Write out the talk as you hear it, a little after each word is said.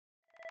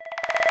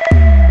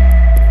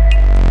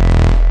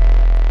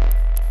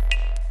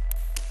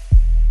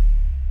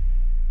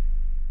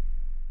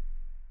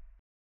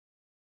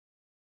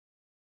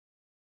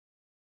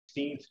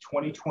16th,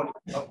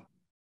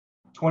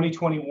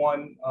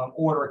 2021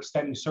 order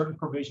extending certain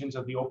provisions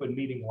of the open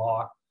meeting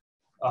law,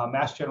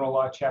 Mass General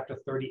Law, Chapter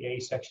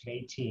 30A, Section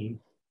 18,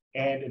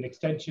 and an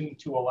extension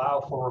to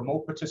allow for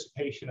remote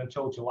participation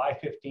until July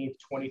 15th,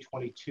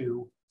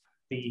 2022.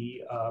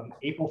 The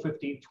April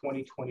 15th,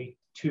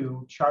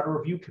 2022 Charter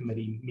Review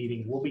Committee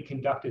meeting will be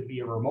conducted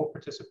via remote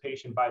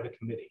participation by the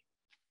committee.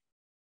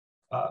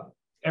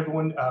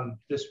 Everyone,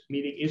 this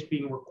meeting is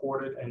being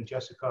recorded, and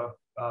Jessica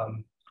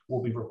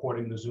will be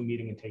recording the Zoom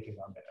meeting and taking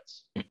our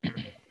minutes.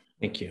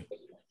 Thank you.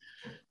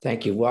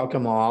 Thank you.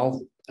 Welcome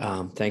all.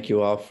 Thank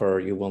you all for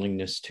your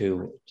willingness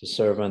to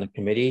serve on the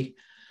committee.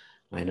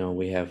 I know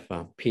we have,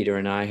 Peter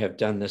and I have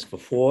done this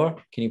before.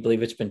 Can you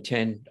believe it's been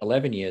 10,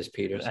 11 years,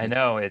 Peter? I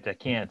know it. I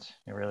can't.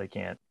 I really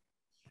can't.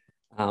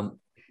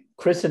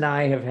 Chris and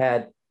I have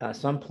had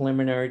some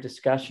preliminary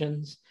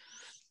discussions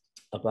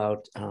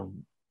about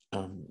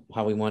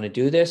how we want to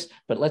do this,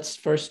 but let's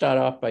first start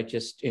off by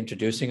just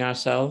introducing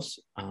ourselves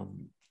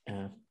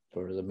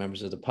for the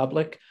members of the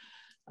public.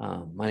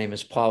 My name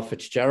is Paul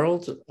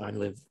Fitzgerald. I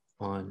live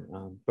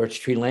on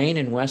Birch Tree Lane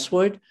in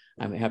Westwood.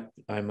 I'm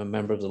a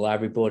member of the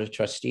Library Board of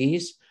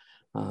Trustees,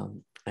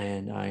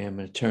 and I am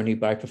an attorney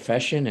by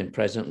profession, and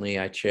presently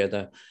I chair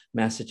the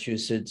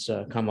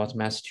Commonwealth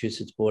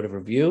Massachusetts Board of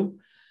Review,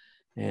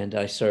 and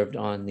I served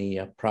on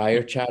the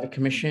prior Charter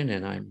Commission,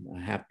 and I'm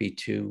happy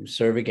to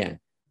serve again.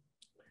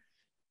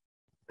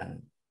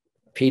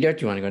 Peter,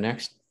 do you want to go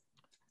next?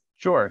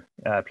 Sure.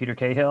 Peter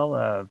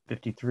Cahill,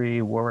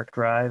 53 Warwick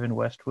Drive in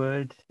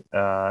Westwood,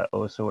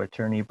 also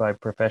attorney by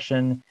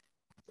profession,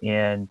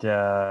 and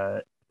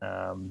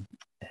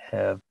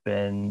have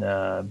been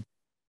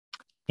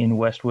in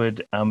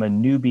Westwood. I'm a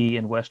newbie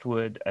in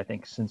Westwood, I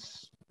think,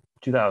 since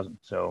 2000,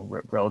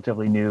 so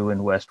relatively new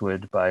in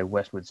Westwood by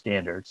Westwood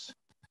standards.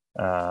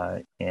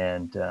 No.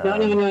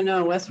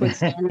 Westwood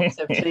standards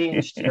have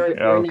changed.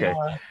 Okay.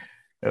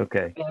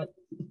 Okay.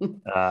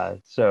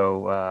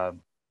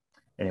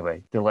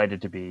 Anyway,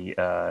 delighted to be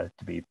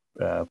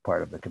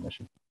part of the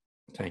commission.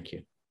 Thank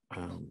you.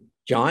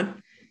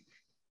 John?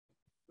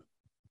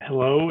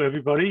 Hello,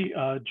 everybody.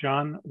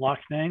 John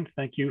Loughnane.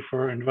 Thank you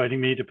for inviting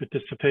me to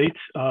participate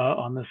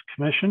on this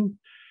commission.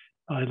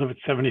 I live at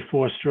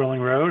 74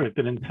 Sterling Road. I've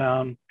been in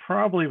town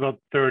probably about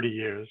 30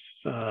 years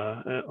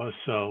or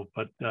so,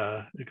 but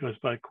it goes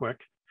by quick.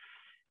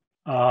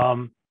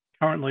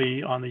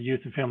 Currently on the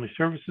Youth and Family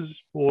Services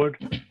Board.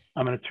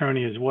 I'm an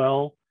attorney as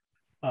well.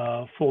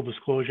 Full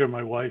disclosure,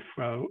 my wife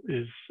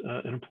is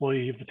an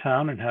employee of the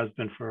town and has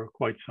been for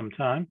quite some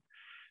time.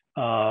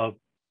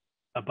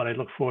 But I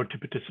look forward to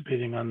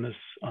participating on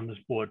this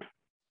board,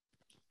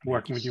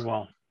 working with you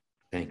all.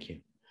 Thank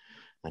you.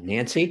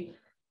 Nancy?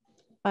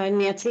 I'm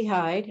Nancy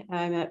Hyde.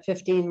 I'm at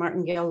 15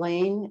 Martingale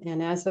Lane,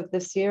 and as of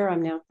this year,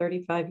 I'm now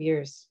 35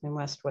 years in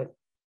Westwood,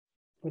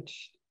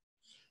 which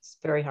is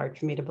very hard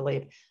for me to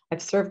believe.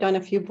 I've served on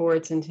a few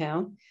boards in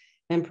town,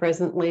 and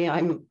presently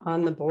I'm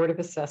on the Board of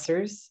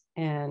Assessors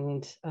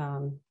and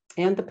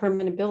the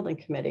Permanent Building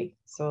Committee.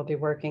 So I'll be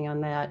working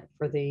on that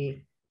for the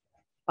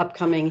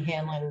upcoming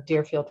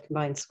Hanlon-Deerfield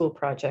Combined School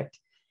Project.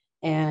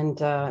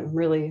 And I'm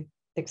really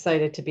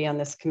excited to be on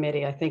this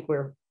committee. I think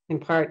we're in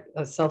part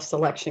a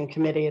self-selection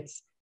committee.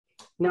 It's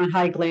not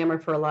high glamour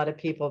for a lot of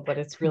people, but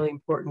it's really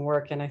important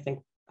work. And I think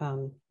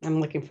I'm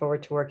looking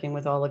forward to working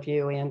with all of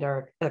you and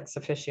our ex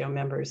officio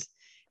members.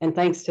 And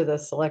thanks to the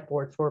Select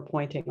Board for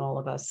appointing all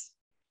of us.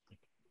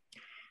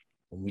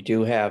 We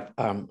do have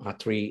our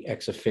 3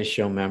 ex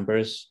officio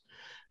members.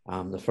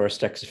 The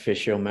first ex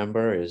officio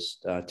member is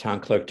Town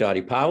Clerk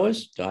Dottie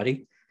Powers.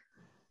 Dottie,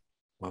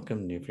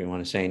 welcome. If you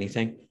want to say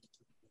anything.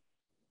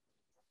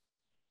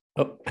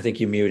 Oh, I think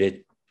you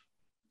muted.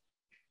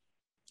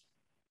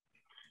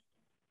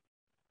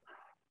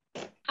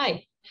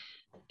 Hi,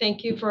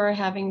 thank you for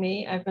having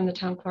me. I've been the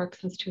town clerk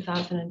since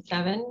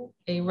 2007,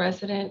 a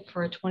resident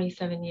for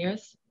 27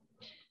 years,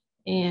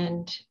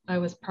 and I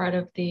was part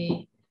of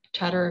the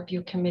Charter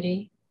Review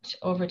Committee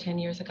over 10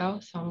 years ago,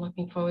 so I'm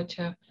looking forward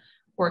to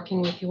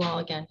working with you all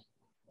again.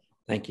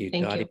 Thank you,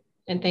 Thank Dottie. you,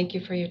 and thank you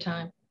for your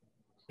time.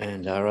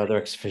 And our other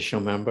ex officio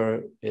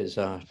member is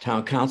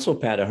Town Council,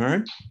 Pat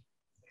Ahern.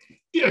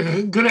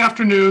 Yeah, good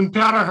afternoon,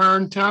 Pat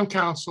Ahern, Town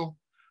Council.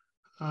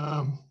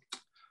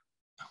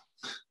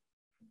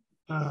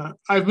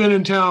 I've been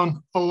in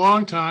town a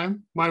long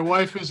time. My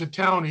wife is a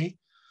townie.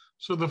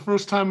 So the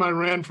first time I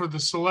ran for the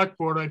select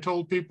board, I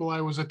told people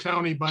I was a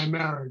townie by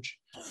marriage.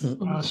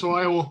 So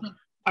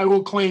I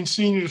will claim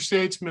senior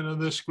statesman of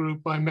this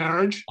group by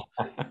marriage.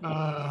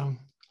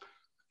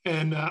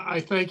 And I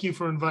thank you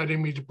for inviting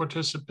me to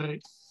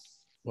participate.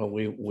 Well,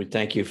 we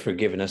thank you for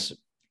giving us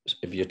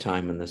of your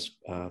time in this,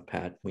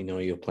 Pat. We know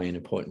you'll play an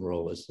important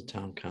role as the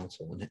town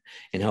council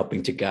in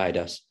helping to guide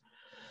us.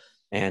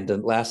 And the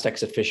last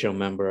ex officio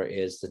member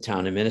is the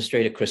town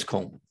administrator, Chris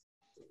Coleman.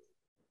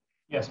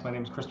 Yes, my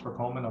name is Christopher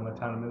Coleman. I'm the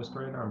town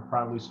administrator. I'm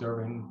proudly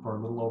serving for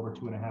a little over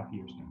 2.5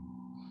 years now.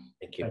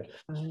 Thank you.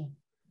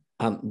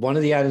 One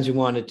of the items we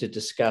wanted to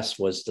discuss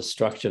was the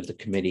structure of the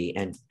committee.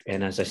 And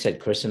as I said,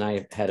 Chris and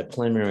I had a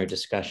preliminary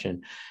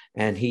discussion,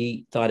 and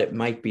he thought it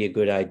might be a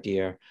good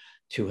idea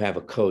to have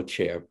a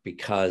co-chair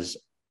because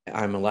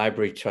I'm a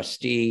library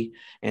trustee,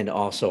 and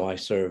also I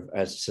serve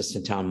as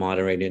assistant town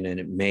moderator, and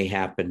it may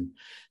happen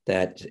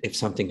that if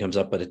something comes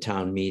up at a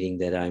town meeting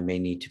that I may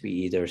need to be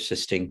either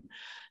assisting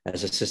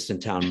as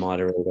assistant town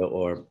moderator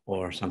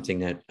or something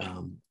that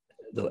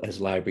as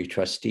library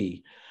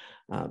trustee,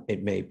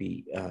 it may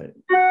be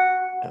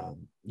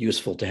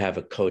useful to have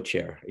a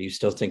co-chair. Are you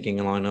still thinking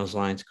along those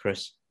lines,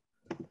 Chris?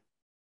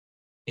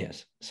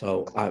 Yes.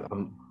 So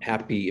I'm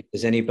happy if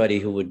there's anybody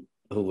who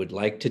would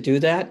like to do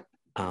that.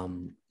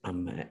 I'm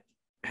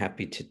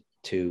happy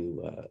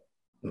to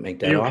make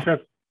that offer.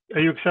 Are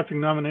you accepting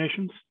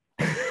nominations?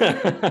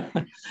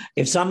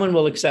 If someone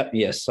will accept,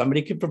 yes,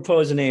 somebody could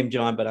propose a name,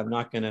 John, but I'm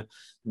not going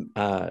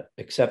to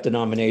accept the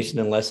nomination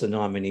unless the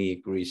nominee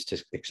agrees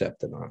to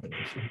accept the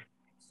nomination.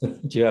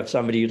 Do you have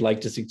somebody you'd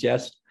like to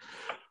suggest?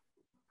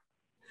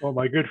 Well,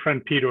 my good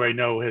friend Peter, I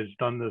know, has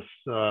done this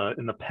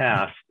in the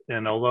past,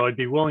 and although I'd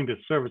be willing to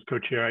serve as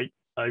co-chair,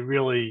 I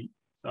really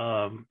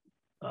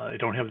I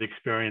don't have the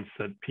experience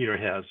that Peter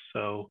has.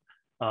 So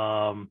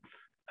I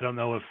don't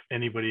know if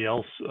anybody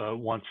else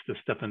wants to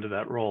step into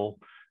that role,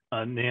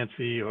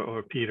 Nancy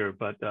or Peter,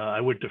 but I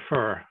would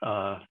defer.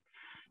 I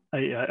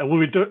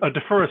would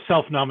defer a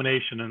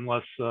self-nomination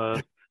unless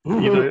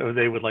either or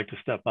they would like to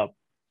step up.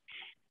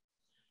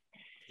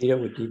 Peter,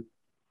 would you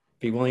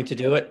be willing to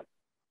do it?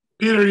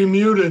 Peter, you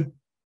muted.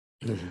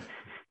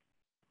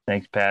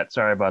 Thanks, Pat.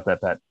 Sorry about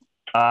that, Pat.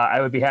 I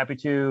would be happy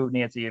to,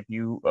 Nancy, if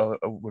you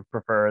would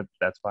prefer,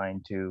 that's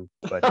fine too.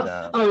 But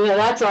oh yeah,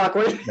 that's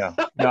awkward.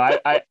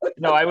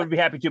 I would be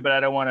happy to, but I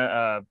don't want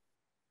to.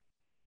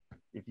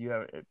 If you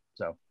have,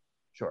 so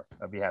sure,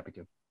 I'd be happy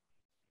to.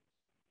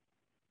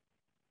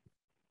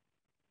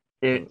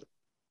 It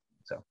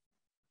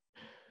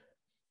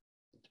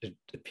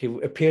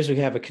appears we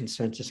have a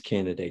consensus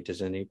candidate.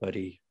 Does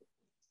anybody?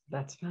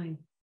 That's fine.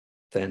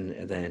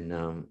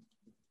 Then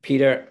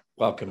Peter,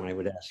 welcome. I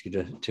would ask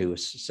you to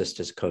assist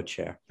as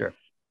co-chair. Sure.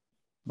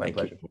 My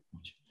pleasure.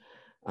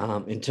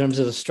 In terms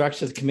of the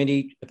structure of the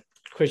committee,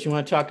 Chris, you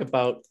want to talk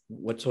about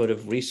what sort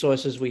of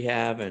resources we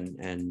have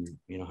and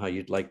you know how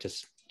you'd like to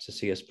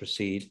see us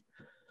proceed?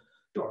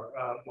 Sure.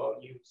 Well,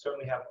 you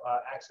certainly have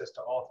access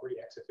to all three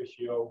ex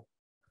officio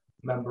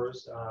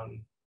members.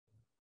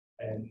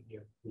 And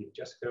we have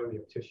Jessica, we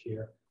have Tish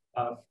here.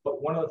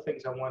 But one of the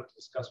things I wanted to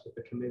discuss with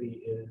the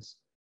committee is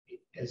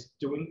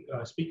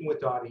speaking with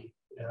Dottie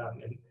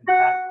in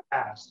the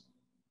past,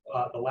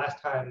 the last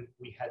time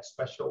we had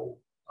special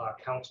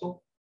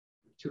counsel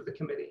to the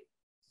committee.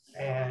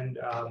 And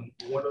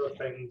one of the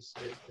things,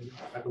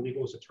 I believe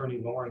it was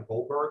Attorney Lauren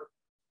Goldberg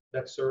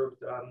that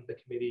served the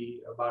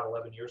committee about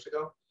 11 years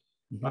ago.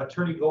 Mm-hmm.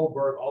 Attorney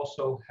Goldberg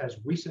also has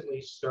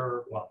recently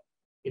served, well,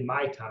 in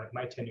my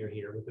tenure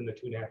here, within the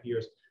 2.5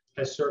 years,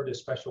 has served as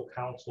special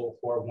counsel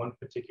for one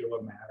particular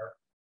matter.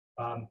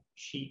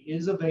 She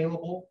is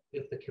available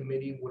if the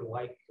committee would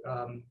like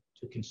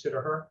to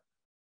consider her.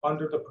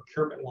 Under the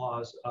procurement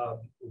laws,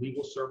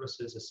 legal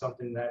services is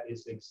something that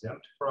is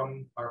exempt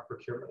from our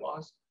procurement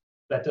laws.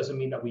 That doesn't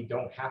mean that we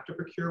don't have to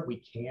procure,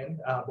 we can,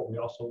 but we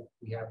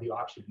have the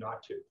option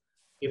not to.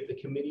 If the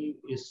committee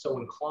is so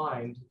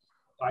inclined,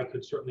 I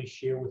could certainly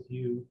share with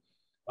you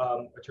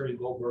Attorney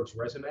Goldberg's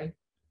resume.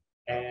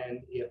 And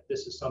if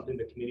this is something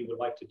the committee would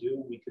like to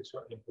do, we could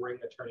certainly bring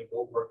Attorney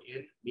Goldberg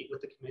in, meet with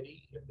the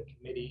committee. If the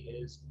committee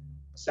is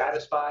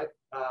satisfied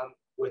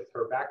with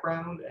her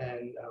background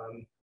and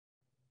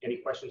any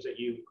questions that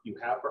you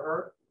have for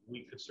her,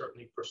 we could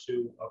certainly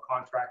pursue a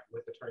contract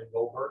with Attorney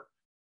Goldberg.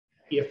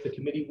 If the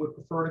committee would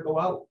prefer to go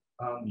out,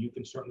 you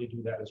can certainly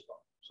do that as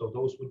well. So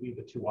those would be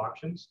the two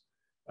options.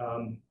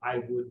 I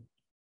would,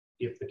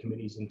 if the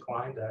committee is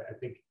inclined, I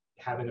think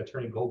having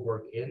Attorney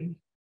Goldberg in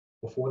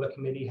before the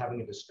committee,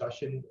 having a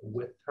discussion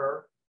with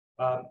her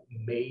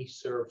may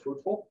serve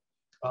fruitful.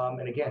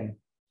 And again,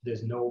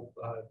 there's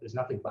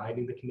nothing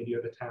binding the committee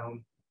or the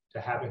town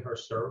to having her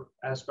serve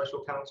as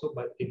special counsel,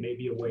 but it may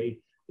be a way,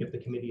 if the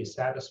committee is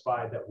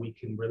satisfied, that we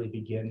can really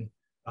begin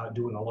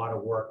doing a lot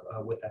of work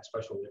with that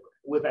special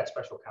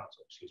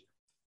counsel. Excuse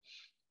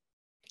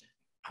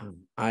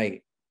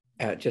me.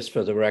 Just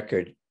for the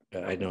record,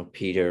 I know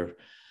Peter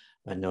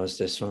knows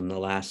this from the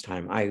last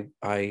time.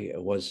 I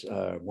was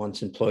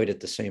once employed at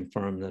the same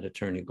firm that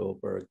Attorney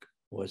Goldberg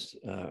was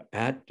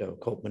at,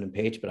 Copeland and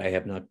Page, but I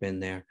have not been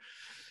there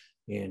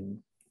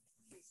in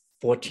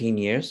 14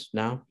 years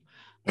now.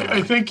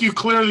 I think you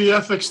clear the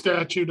ethics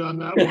statute on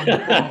that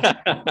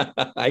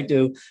one. I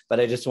do, but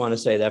I just want to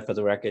say that for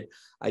the record.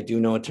 I do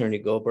know Attorney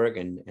Goldberg,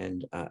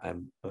 and I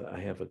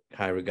have a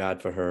high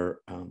regard for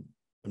her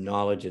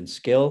knowledge and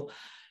skill.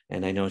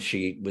 And I know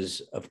she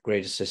was of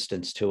great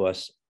assistance to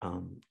us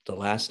the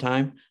last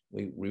time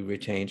we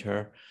retained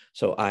her.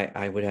 So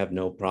I would have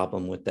no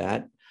problem with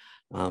that.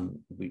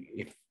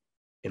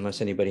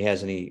 Unless anybody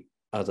has any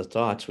other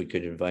thoughts, we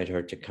could invite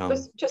her to come.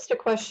 Just a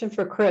question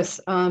for Chris.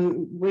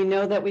 We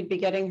know that we'd be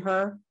getting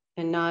her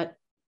and not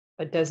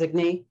a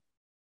designee.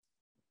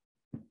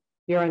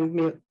 You're on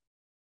mute.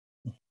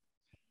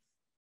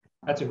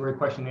 That's a great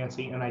question,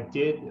 Nancy. And I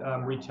did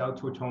reach out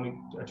to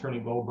Attorney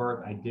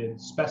Goldberg. I did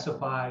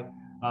specify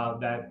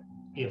that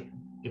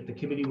if the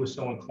committee was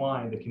so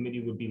inclined, the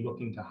committee would be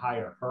looking to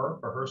hire her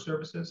for her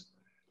services.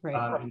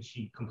 Right. And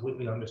she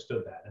completely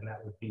understood that. And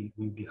that would be,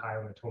 we'd be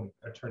hiring Attorney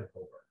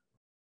Goldberg.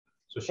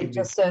 So she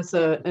just as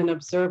an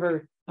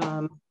observer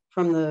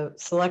from the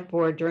select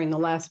board during the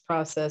last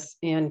process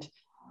and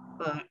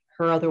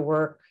her other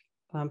work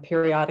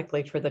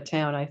periodically for the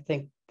town, I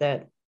think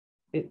that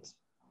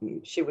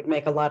she would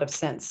make a lot of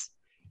sense.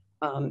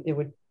 It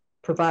would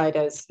provide,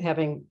 as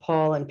having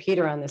Paul and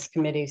Peter on this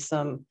committee,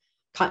 some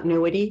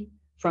continuity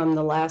from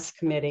the last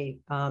committee,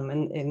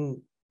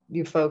 and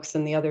you folks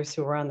and the others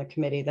who were on the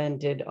committee then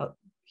did a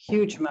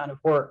huge amount of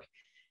work.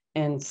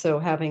 And so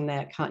having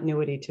that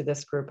continuity to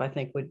this group, I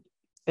think, would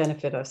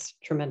benefit us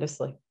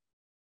tremendously.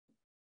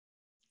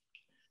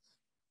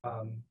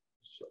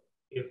 So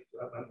if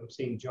I'm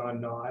seeing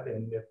John nod,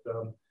 and if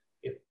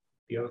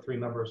the other three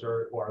members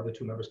or other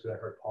two members, because I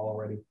heard Paul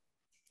already,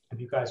 if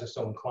you guys are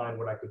so inclined,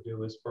 what I could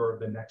do is for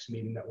the next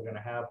meeting that we're going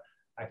to have,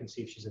 I can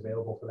see if she's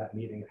available for that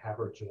meeting and have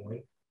her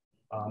join.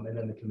 And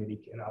then the committee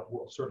can,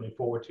 will certainly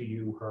forward to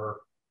you her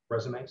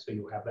resume, so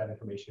you have that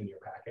information in your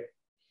packet,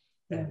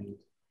 and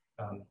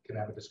can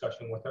have a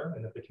discussion with her.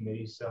 And if the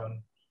committee's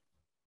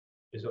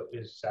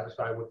is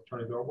satisfied with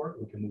Attorney Goldberg,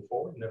 we can move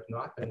forward. And if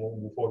not, then we'll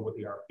move forward with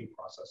the RFP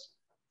process.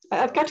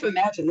 I've got to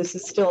imagine this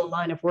is still a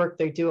line of work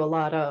they do a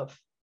lot of.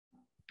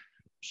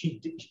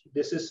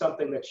 This is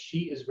something that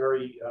she is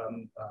very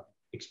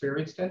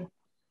experienced in.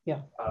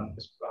 Yeah.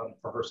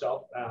 For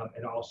herself,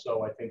 and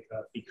also I think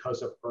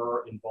because of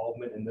her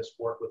involvement in this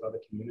work with other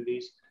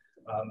communities,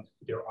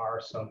 there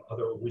are some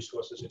other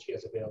resources that she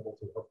has available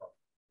to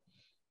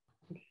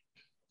her.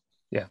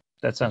 Yeah,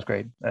 that sounds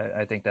great.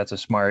 I think that's a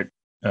smart.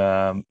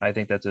 I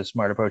think that's a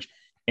smart approach,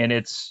 and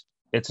it's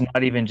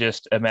not even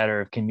just a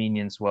matter of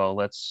convenience. Well,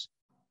 let's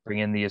bring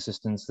in the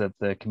assistance that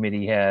the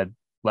committee had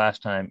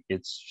last time.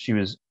 She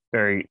was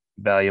very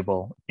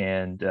valuable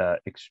and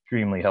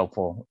extremely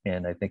helpful,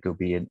 and I think it would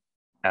be an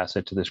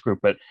asset to this group.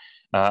 But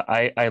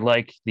I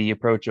like the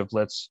approach of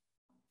let's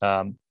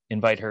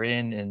invite her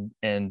in,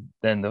 and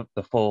then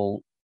the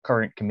full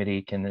current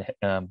committee can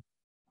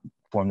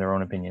form their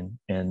own opinion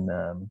and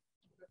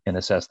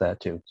assess that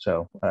too.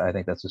 So I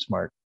think that's a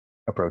smart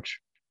approach.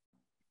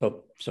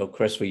 So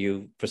Chris, will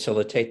you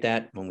facilitate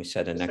that when we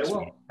set a next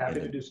meeting?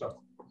 Happy to do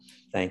so.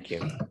 Thank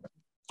you.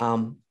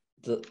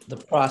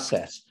 The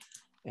process,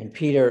 and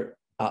Peter,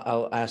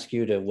 I'll ask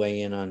you to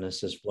weigh in on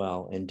this as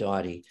well, and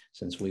Dottie,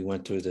 since we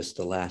went through this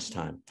the last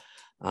time.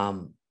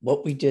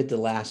 What we did the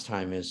last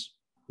time is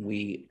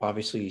we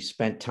obviously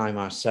spent time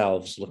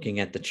ourselves looking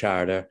at the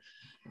charter,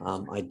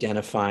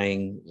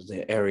 identifying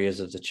the areas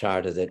of the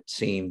charter that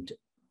seemed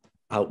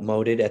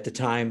outmoded at the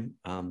time.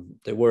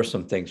 There were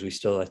some things we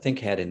still, I think,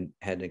 had an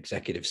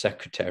executive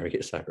secretary,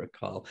 as I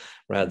recall,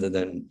 rather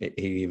than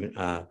even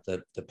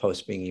the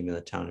post being even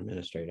the town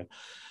administrator.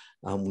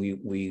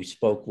 We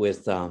spoke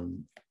with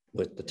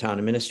the town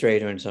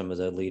administrator and some of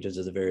the leaders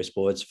of the various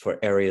boards for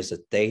areas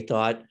that they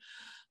thought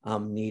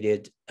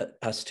needed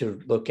us to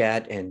look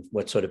at, and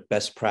what sort of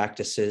best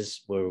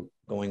practices were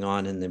going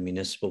on in the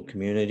municipal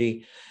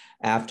community.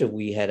 After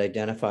we had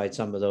identified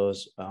some of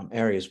those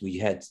areas, we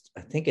had,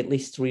 I think, at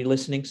least 3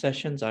 listening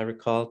sessions. I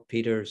recall,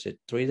 Peter, is it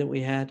 3 that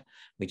we had?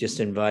 We just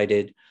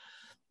invited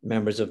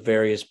members of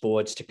various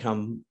boards to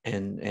come,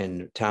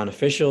 and town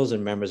officials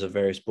and members of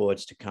various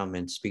boards to come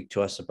and speak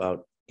to us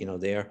about,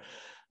 their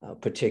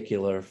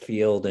particular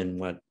field and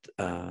what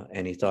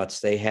any thoughts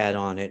they had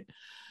on it.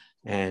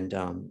 And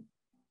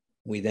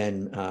we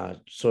then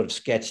sort of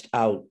sketched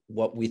out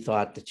what we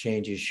thought the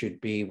changes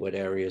should be, what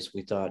areas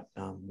we thought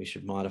we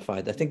should modify.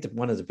 I think that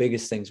one of the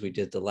biggest things we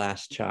did the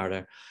last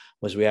charter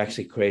was we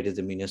actually created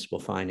the municipal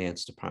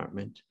finance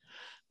department.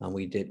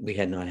 We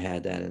had not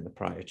had that in the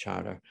prior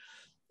charter.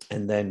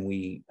 And then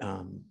we,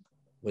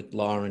 with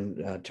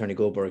Lauren, Attorney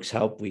Goldberg's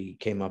help, we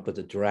came up with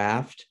a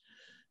draft,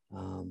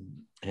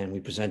 and we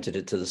presented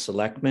it to the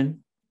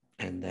selectmen,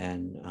 and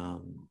then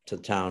to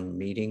the town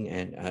meeting,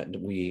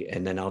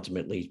 and then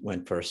ultimately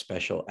went for a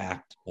special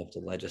act of the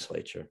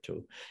legislature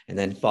too, and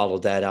then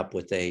followed that up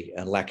with a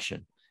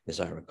election, as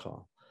I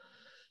recall.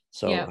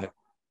 So yeah.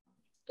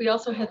 We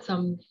also had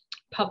some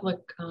public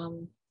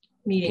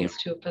meetings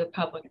too for the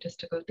public, just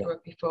to go through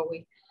it before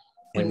we.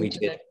 And we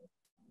did,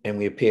 and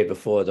we appeared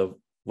before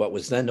what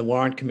was then the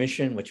Warrant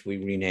Commission, which we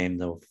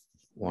renamed the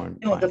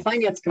Warrant. No, the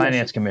Finance Commission.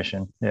 Finance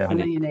Commission. Yeah. I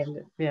know you named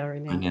it. Yeah,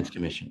 renamed Finance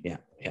Commission. Yeah.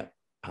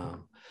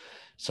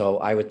 So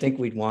I would think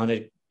we'd want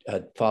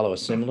to follow a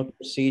similar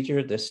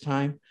procedure this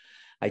time.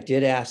 I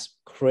did ask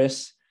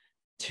Chris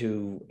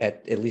to,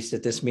 at least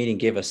at this meeting,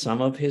 give us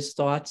some of his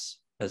thoughts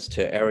as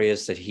to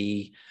areas that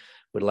he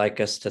would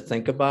like us to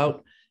think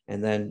about.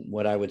 And then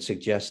what I would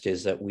suggest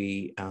is that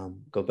we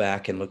go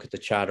back and look at the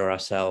charter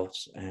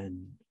ourselves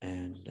and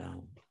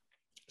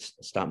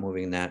start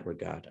moving in that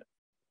regard.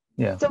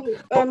 Yeah.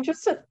 So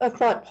just a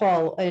thought,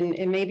 Paul,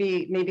 and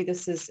maybe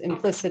this is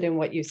implicit in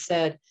what you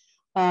said.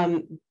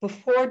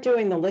 Before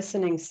doing the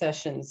listening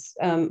sessions,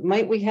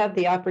 might we have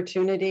the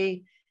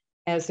opportunity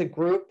as a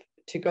group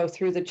to go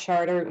through the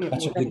charter?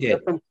 That's We're what we going to hear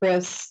did. from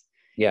Chris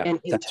Yeah, and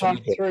that's what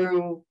talk we did.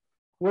 through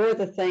where are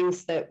the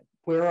things that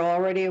we're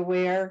already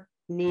aware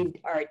need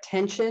our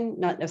attention,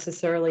 not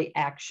necessarily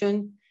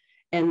action.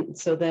 And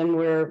so then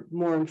we're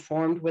more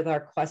informed with our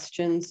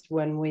questions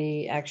when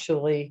we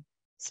actually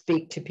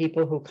speak to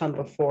people who come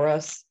before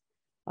us.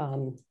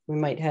 We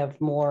might have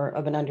more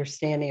of an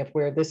understanding of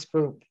where this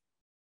group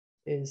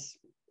is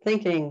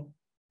thinking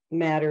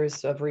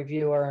matters of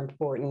review are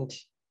important.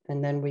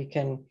 And then we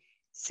can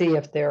see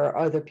if there are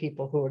other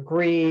people who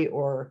agree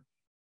or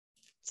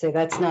say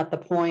that's not the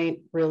point.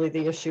 Really,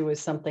 the issue is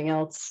something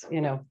else,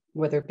 you know,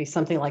 whether it be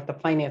something like the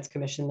Finance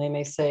Commission, they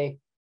may say,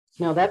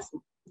 no, that's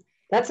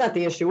not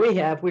the issue we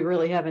have. We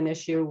really have an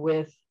issue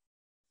with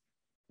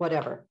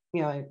whatever,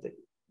 you know,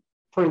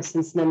 for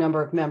instance, the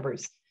number of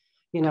members,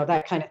 you know,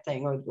 that kind of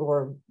thing,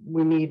 or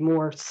we need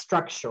more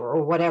structure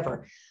or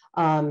whatever.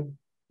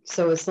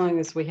 So as long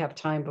as we have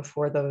time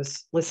before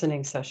those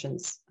listening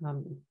sessions.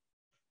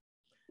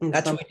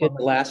 That's what we did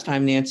the last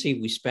time, Nancy.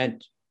 We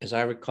spent, as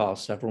I recall,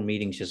 several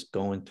meetings just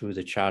going through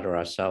the charter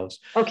ourselves.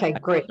 Okay,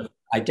 great.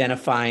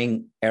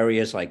 Identifying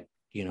areas like,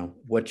 you know,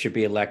 what should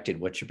be elected,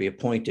 what should be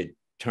appointed,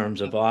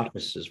 terms of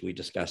offices we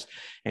discussed.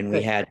 And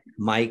we had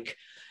Mike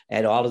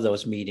at all of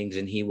those meetings,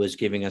 and he was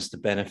giving us the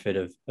benefit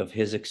of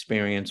his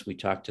experience. We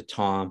talked to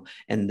Tom,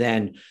 and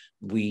then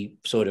we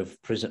sort of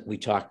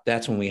talked,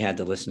 that's when we had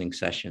the listening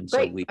session.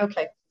 Great. So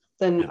okay.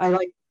 Then yeah.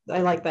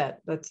 I like that.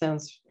 That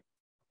sounds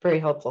very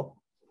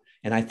helpful.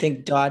 And I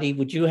think, Dottie,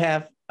 would you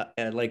have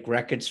like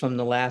records from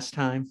the last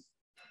time?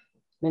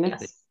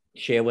 Minutes?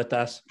 Share with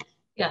us?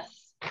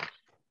 Yes.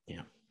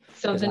 Yeah.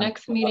 So the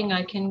next meeting,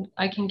 I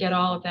can get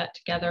all of that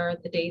together,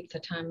 the dates, the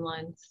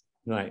timelines.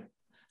 Right.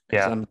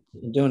 Yeah. I'm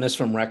doing this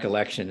from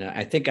recollection.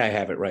 I think I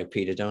have it right,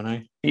 Peter, don't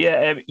I?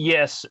 Yeah.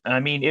 Yes.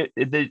 I mean,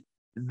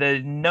 the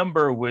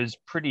number was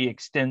pretty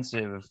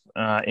extensive,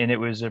 and it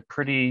was a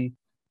pretty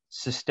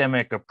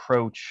systemic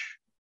approach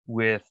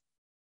with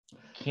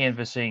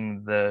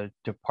canvassing the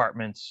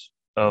departments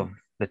of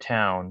the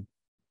town.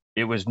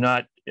 It was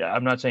not,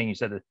 I'm not saying you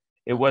said that,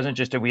 it wasn't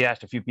just that we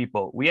asked a few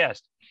people, we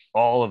asked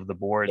all of the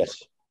boards.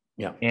 Yes.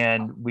 Yeah.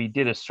 And we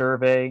did a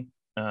survey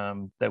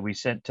that we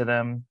sent to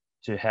them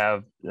to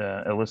have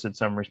elicit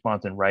some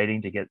response in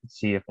writing to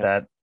see if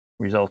that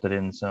resulted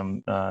in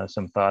some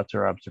thoughts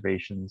or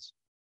observations.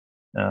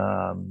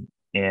 I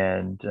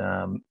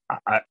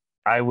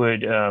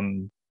would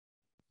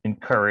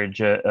encourage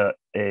that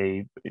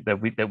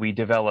we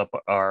develop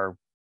our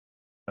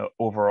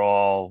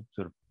overall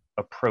sort of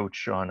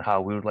approach on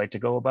how we would like to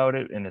go about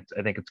it, and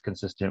I think it's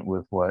consistent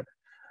with what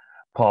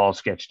Paul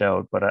sketched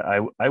out. But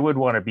I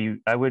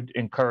would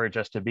encourage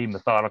us to be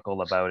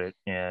methodical about it,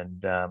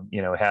 and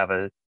you know, have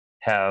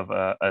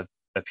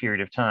a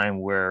period of time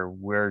where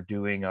we're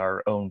doing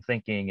our own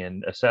thinking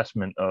and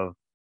assessment of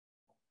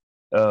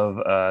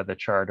the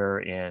charter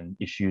and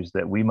issues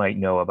that we might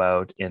know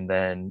about, and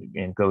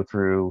go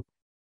through,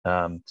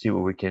 see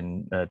what we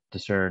can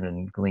discern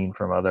and glean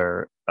from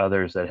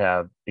others that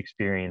have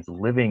experience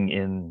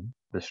living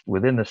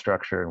within the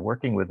structure and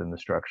working within the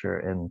structure,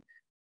 and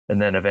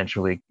then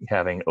eventually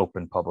having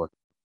open public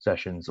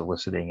sessions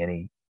eliciting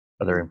any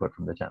other input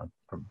from the town,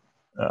 from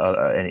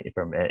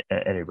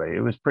anybody.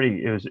 It was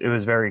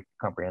very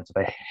comprehensive.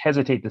 I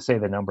hesitate to say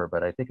the number,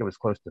 but I think it was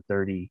close to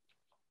 30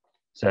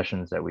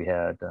 sessions that we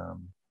had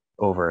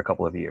over a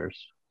couple of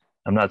years.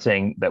 I'm not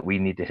saying that we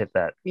need to hit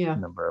that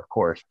number, of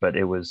course, but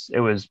it was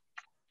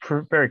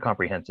very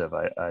comprehensive,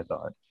 I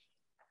thought.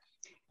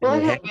 Well,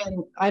 it had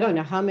been, I don't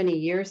know how many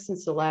years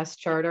since the last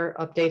charter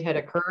update had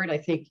occurred. I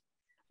think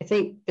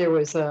there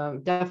was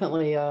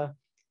definitely a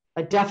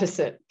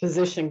deficit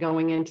position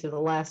going into the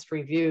last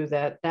review.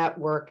 That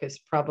work is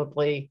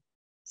probably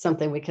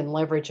something we can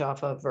leverage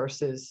off of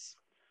versus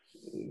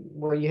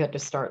where you had to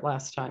start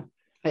last time.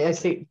 I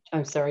see.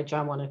 I'm sorry,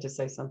 John wanted to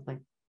say something.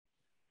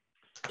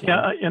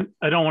 Yeah, and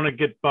I don't want to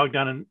get bogged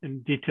down in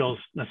details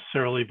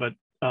necessarily, but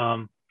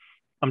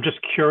I'm just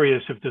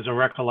curious if there's a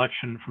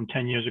recollection from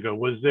 10 years ago.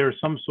 Was there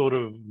some sort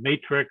of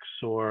matrix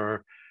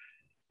or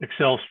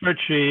Excel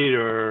spreadsheet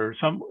or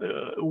some,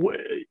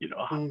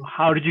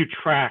 how did you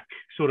track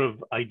sort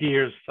of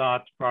ideas,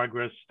 thoughts,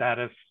 progress,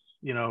 status,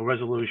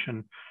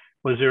 resolution?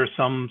 Was there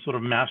some sort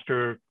of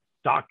master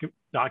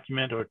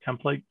document or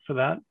template for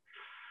that?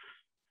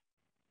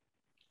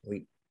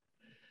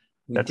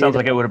 That sounds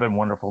like it would have been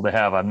wonderful to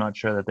have. I'm not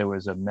sure that there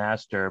was a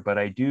master, but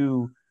I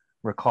do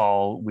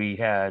recall we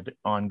had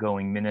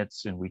ongoing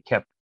minutes, and we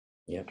kept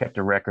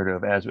a record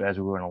of as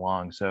we went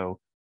along. So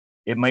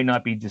it might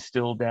not be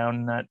distilled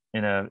down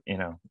in a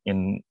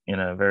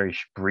very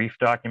brief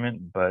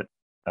document, but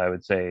I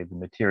would say the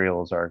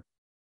materials are,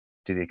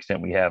 to the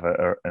extent we have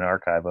an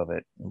archive of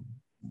it,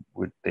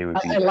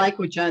 I like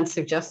what John's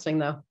suggesting,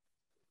 though.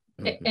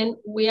 And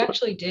we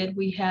actually did.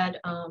 We had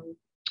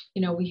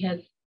we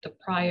had the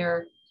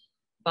prior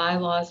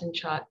bylaws and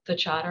the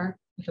charter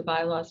with the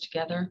bylaws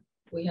together.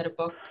 We had a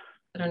book.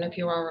 I don't know if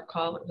you all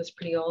recall, it was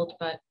pretty old,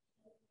 but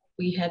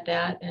we had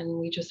that, and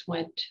we just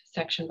went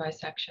section by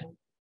section.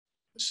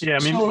 Yeah,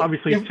 I mean, So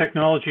obviously if-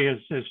 technology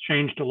has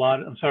changed a lot.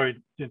 I'm sorry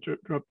to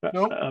interrupt.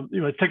 Nope.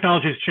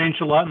 Technology has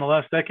changed a lot in the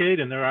last decade,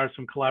 and there are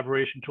some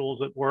collaboration tools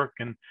that work,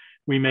 and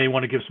we may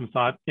want to give some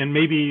thought. And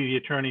maybe the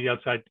attorney, the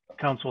outside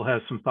counsel,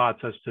 has some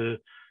thoughts as to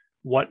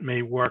what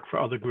may work for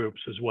other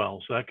groups as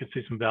well. So I could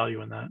see some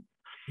value in that.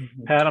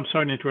 Pat, I'm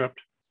sorry to interrupt.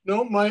 No,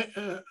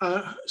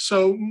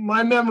 so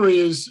my memory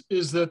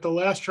is that the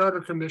last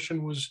Charter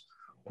Commission was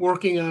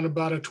working on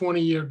about a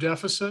 20-year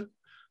deficit.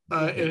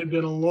 It had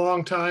been a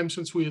long time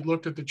since we had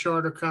looked at the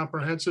charter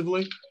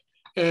comprehensively.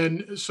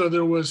 And so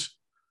there was,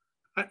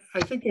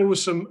 I think there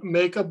was some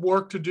makeup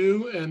work to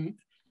do.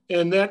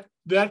 And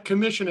that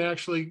commission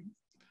actually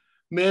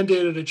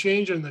mandated a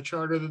change in the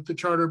charter, that the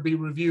charter be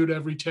reviewed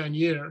every 10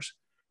 years,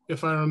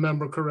 if I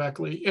remember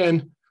correctly.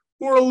 And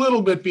we're a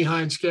little bit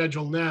behind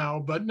schedule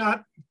now, but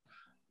not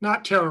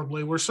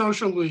terribly. We're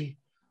socially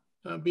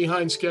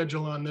behind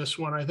schedule on this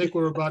one. I think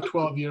we're about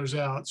 12 years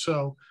out.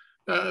 So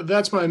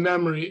that's my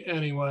memory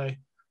anyway.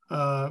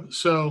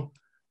 So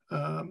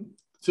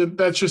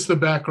that's just the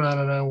background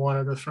that I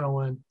wanted to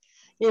throw in.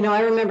 You know,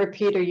 I remember,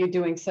 Peter, you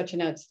doing such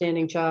an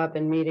outstanding job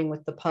in meeting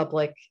with the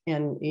public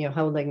and, you know,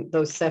 holding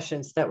those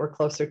sessions that were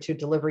closer to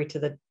delivery to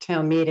the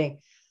town meeting.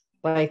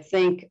 But I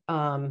think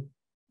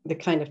the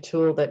kind of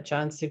tool that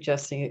John's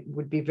suggesting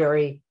would be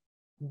very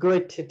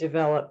good to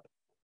develop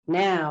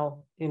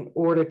now in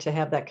order to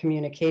have that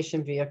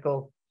communication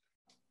vehicle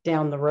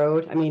down the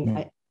road. I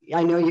mean,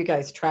 I know you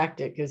guys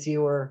tracked it because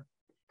you were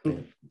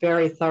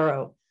very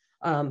thorough,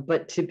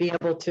 but to be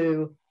able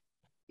to,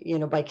 you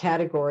know, by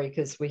category,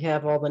 because we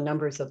have all the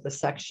numbers of the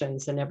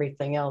sections and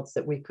everything else,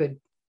 that we could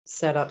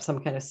set up some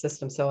kind of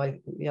system. So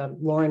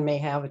Lauren may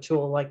have a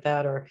tool like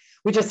that, or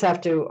we just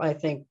have to, I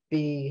think,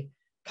 be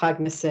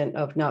cognizant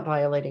of not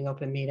violating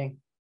open meeting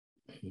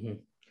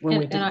when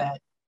we do that.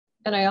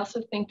 And I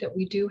also think that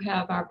we do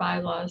have our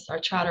bylaws, our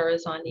charter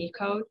is on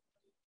E-code,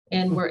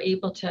 and we're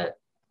able to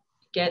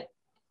get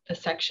the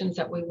sections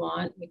that we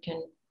want. We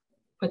can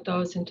put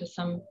those into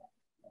some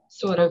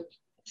sort of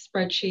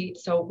spreadsheet.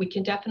 So we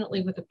can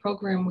definitely, with the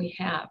program we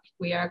have,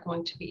 we are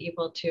going to be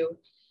able to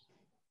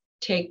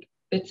take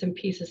bits and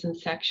pieces and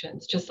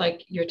sections, just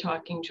like you're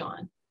talking,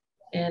 John.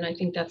 And I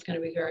think that's going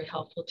to be very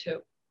helpful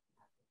too.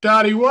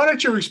 Dottie, why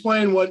don't you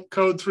explain what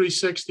Code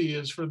 360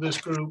 is for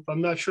this group?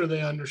 I'm not sure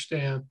they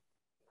understand.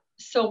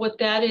 So what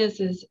that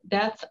is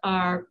that's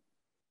our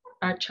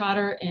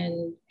charter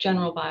and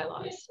general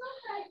bylaws.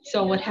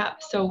 So what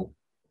happened? So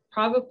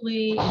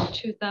probably in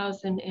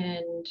 2000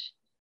 and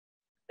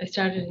I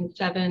started in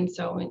 7.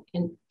 So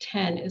in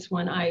 10 is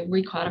when I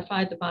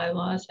recodified the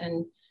bylaws,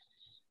 and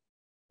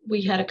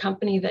we had a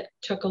company that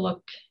took a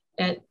look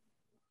at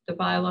the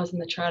bylaws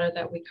and the charter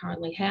that we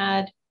currently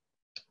had.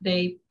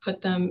 They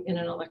put them in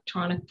an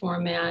electronic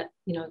format.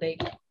 You know, they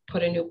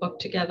put a new book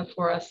together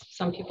for us.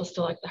 Some people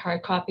still like the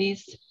hard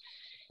copies.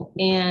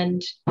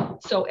 And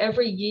so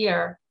every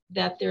year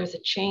that there's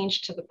a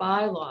change to the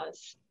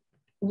bylaws,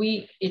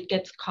 it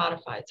gets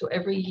codified. So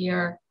every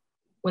year,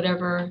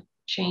 whatever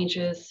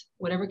changes,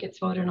 whatever gets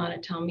voted on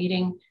at town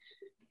meeting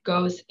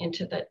goes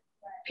into the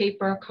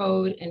paper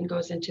code and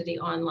goes into the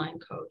online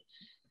code.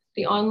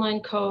 The online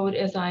code,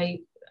 as I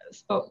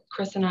spoke,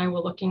 Chris and I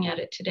were looking at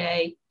it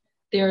today,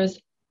 there's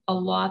a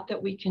lot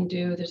that we can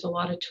do. There's a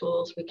lot of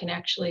tools. We can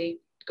actually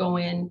go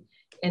in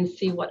and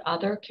see what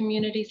other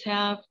communities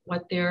have,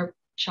 what their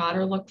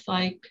charter looks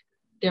like,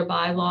 their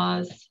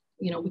bylaws.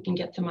 You know, we can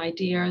get some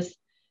ideas.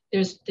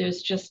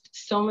 There's just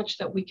so much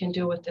that we can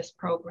do with this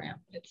program.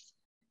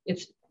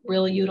 It's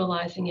really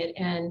utilizing it.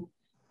 And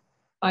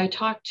I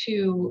talked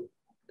to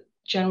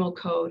General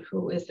Code,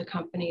 who is the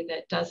company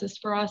that does this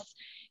for us,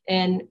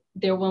 and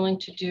they're willing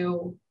to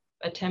do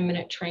a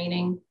 10-minute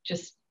training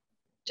just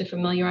to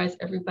familiarize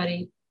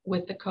everybody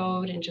with the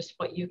code and just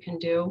what you can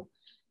do,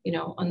 you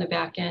know, on the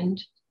back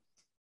end,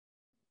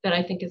 that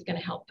I think is going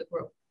to help the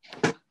group.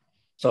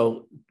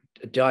 So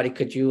Dottie,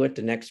 could you at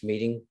the next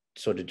meeting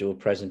sort of do a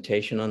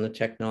presentation on the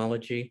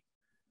technology?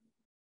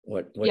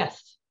 What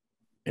Yes.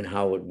 And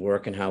how it would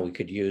work and how we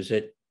could use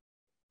it?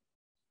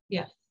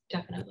 Yes,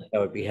 definitely.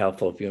 That would be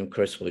helpful if you and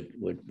Chris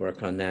would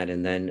work on that.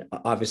 And then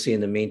obviously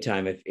in the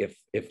meantime,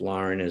 if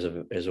Lauren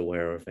is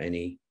aware of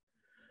any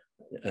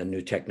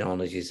new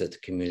technologies that the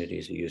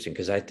communities are using,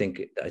 because I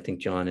think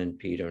John and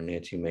Peter and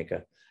Nancy make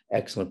an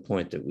excellent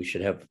point that we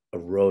should have a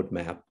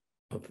roadmap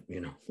of,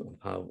 you know,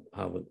 how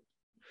we're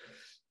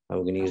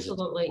going to use it.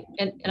 Absolutely.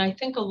 And I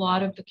think a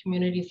lot of the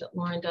communities that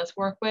Lauren does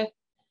work with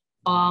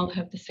all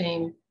have the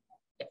same,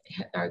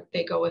 or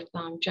they go with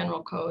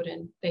General Code,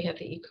 and they have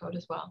the E-code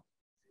as well.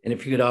 And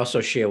if you could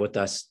also share with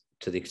us,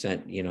 to the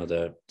extent, you know,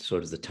 the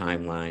sort of the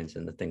timelines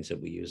and the things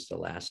that we used the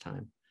last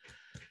time,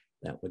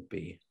 that would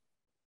be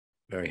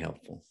very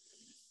helpful.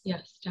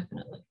 Yes,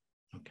 definitely.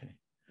 Okay.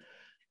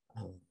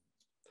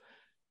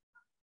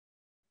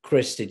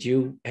 Chris, did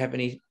you have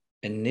any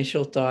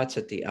initial thoughts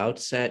at the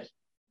outset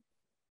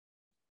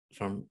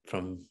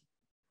from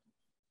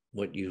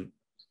what you,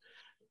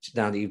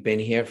 now that you've been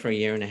here for a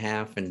year and a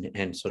half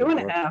and sort of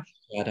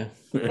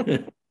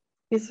 2.5.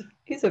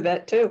 He's a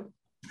vet too.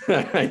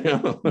 I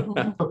know.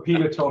 That's what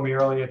Peter told me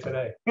earlier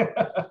today,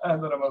 that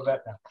I'm a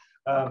vet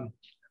now.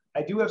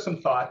 I do have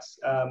some thoughts.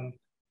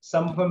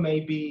 Some of them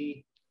may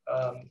be,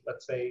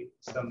 let's say,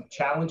 some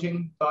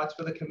challenging thoughts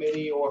for the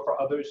committee or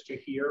for others to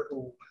hear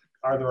who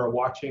either are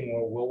watching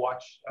or will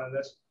watch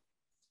this.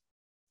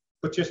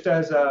 But just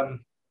as,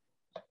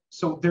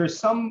 so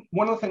there's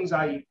one of the things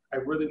I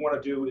really want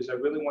to do is I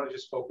really want to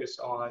just focus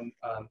on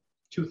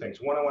two things.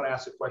 One, I want to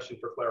ask a question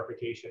for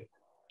clarification.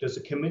 Does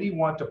the committee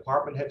want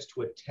department heads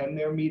to attend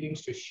their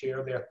meetings to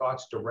share their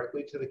thoughts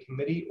directly to the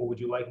committee, or would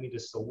you like me to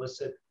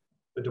solicit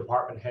the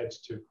department heads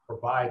to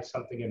provide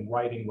something in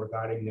writing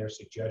regarding their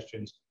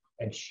suggestions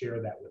and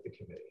share that with the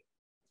committee?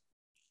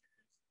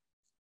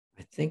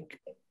 I think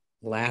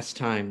last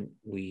time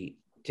we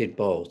did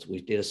both.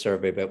 We did a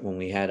survey, but when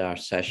we had our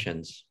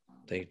sessions,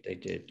 they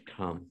did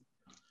come.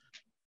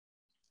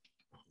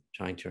 I'm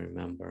trying to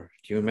remember.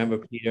 Do you remember,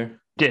 Peter?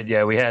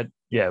 Yeah, we had,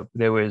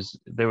 there was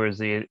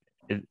the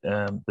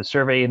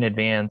survey in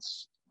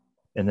advance,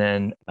 and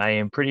then I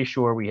am pretty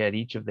sure we had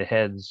each of the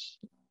heads,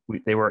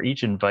 they were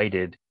each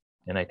invited,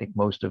 and I think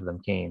most of them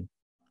came.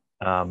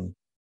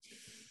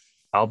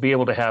 I'll be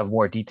able to have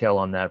more detail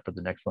on that for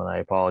the next one. I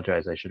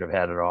apologize. I should have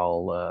had it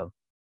all,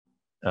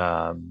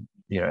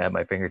 at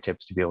my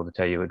fingertips to be able to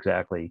tell you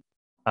exactly.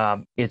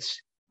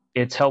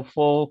 It's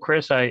helpful,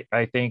 Chris, I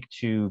think,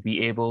 to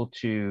be able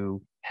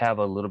to have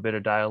a little bit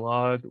of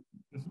dialogue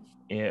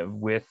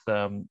with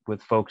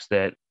folks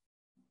that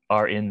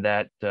are in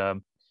that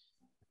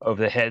of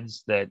the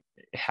heads that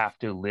have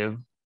to live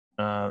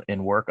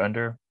and work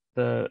under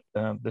the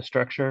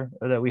structure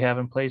that we have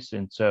in place.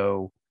 And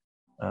so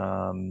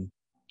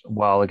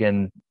while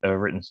again a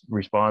written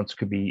response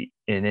could be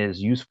and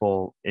is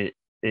useful, it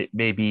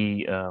may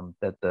be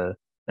that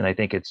and I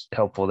think it's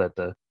helpful that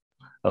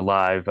a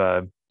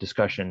live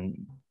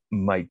discussion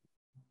might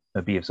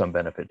be of some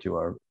benefit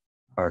to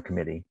our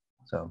committee.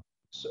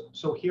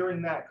 So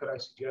hearing that, could I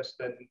suggest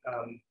that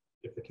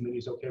if the committee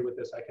is okay with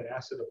this, I can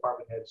ask the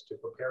department heads to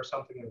prepare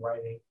something in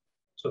writing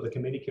so the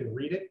committee can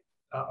read it,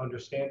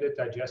 understand it,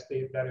 digest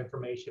that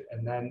information,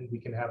 and then we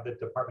can have the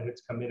department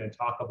heads come in and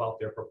talk about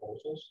their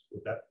proposals.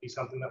 Would that be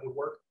something that would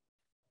work?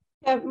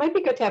 Yeah, it might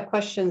be good to have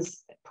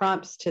questions,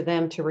 prompts to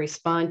them to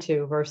respond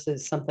to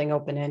versus something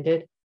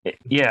open-ended.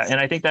 Yeah,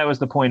 and I think that was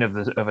the point of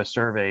a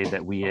survey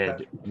that we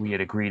had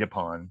agreed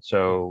upon.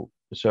 So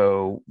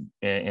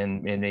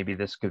and maybe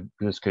this could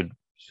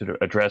sort of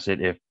address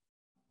it if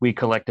we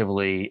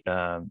collectively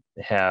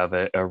have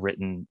a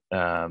written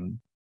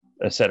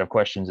a set of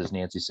questions, as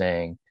Nancy's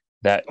saying,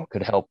 that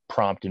could help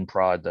prompt and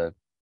prod the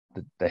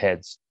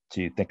heads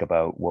to think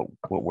about what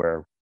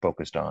we're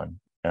focused on,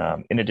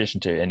 in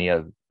addition to any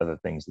other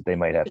things that they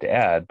might have to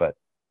add, but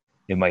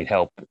it might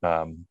help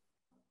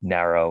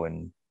narrow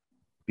and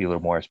be a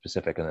little more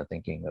specific in the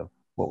thinking of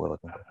what we're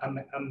looking for.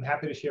 I'm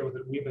happy to share with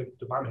it. We have a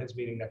department heads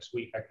meeting next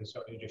week. I can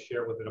certainly just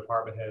share with the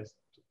department heads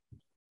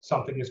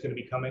something is going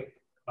to be coming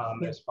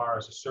as far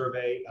as a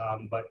survey,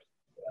 but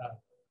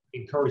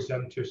encourage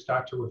them to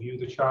start to review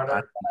the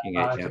charter,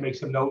 to make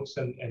some notes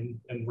and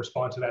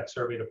respond to that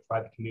survey to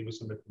provide the committee with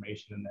some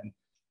information, and then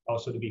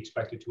also to be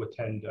expected to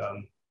attend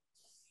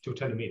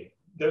a meeting.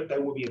 They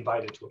will be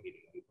invited to a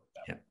meeting.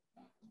 Yeah.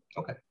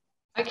 Okay.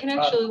 I can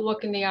actually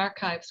look in the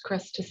archives,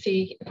 Chris, to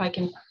see if I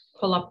can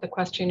pull up the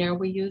questionnaire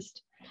we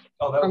used.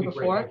 Oh, that would be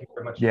before. great. Thank you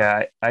very much.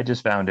 Yeah, I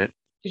just found it.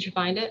 Did you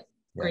find it?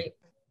 Yeah. Great.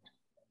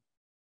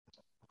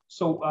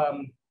 So,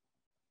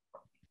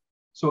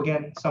 so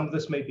again, some of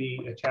this may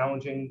be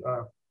challenging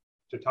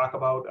to talk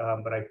about,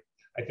 but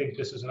I think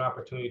this is an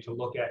opportunity to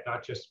look at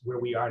not just where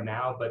we are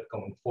now, but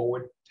going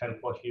forward 10+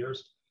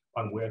 years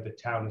on where the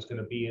town is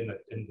going to be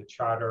in the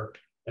charter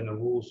and the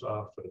rules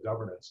for the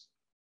governance.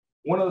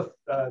 One of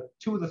the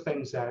two of the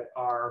things that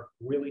are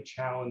really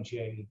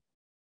challenging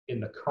in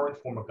the current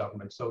form of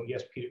government. So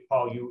yes,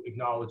 Paul, you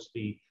acknowledged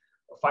the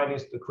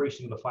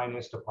creation of the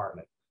finance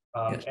department,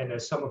 Yes. and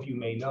as some of you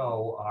may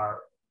know,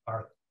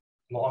 our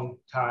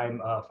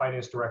longtime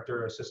finance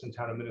director, assistant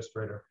town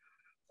administrator,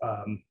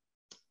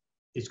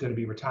 is going to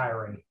be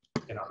retiring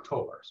in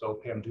October. So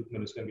Pam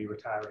Dukeman is going to be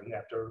retiring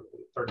after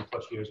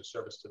 30+ years of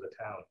service to the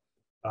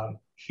town.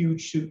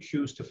 Huge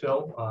shoes to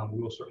fill.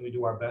 We will certainly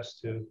do our best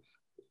to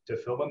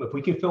fill them. If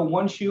we can fill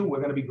one shoe, we're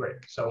going to be great.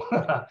 So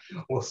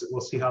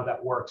we'll see how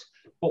that works.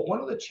 But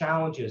one of the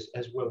challenges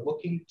as we're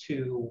looking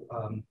to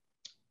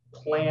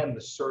plan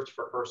the search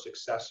for her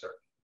successor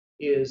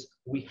is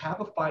we have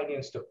a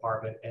finance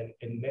department, and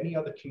in many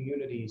other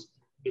communities,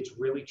 it's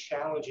really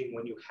challenging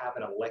when you have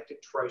an elected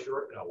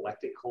treasurer, an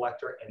elected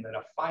collector, and then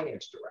a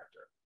finance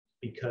director,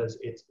 because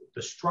it's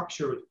the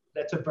structure,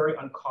 that's a very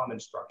uncommon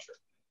structure.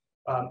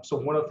 So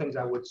one of the things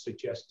I would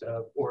suggest,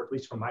 or at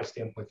least from my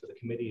standpoint for the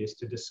committee, is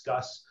to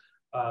discuss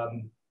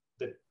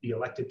the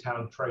elected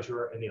town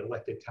treasurer and the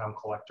elected town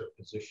collector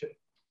position.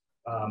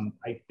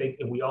 I think,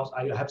 and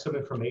I have some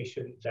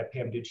information that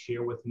Pam did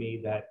share with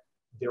me that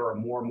there are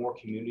more and more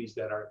communities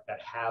that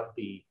have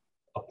the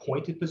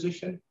appointed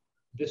position.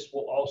 This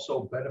will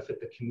also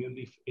benefit the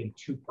community in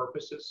two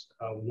purposes.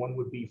 One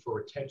would be for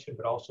retention,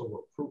 but also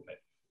recruitment.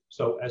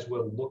 So as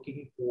we're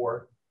looking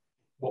for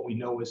what we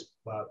know is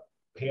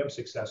Pam's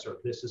successor,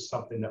 this is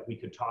something that we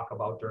could talk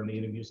about during the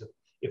interviews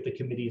if the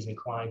committee is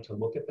inclined to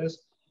look at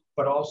this.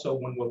 But also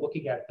when we're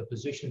looking at the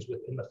positions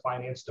within the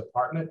finance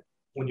department,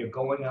 when you're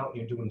going out and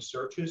you're doing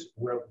searches,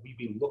 where we'd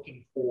be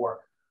looking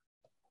for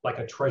like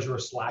a treasurer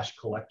 /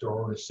 collector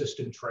or an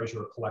assistant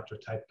treasurer collector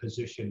type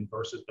position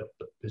versus the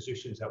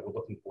positions that we're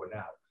looking for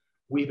now.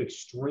 We've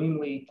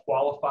extremely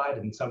qualified,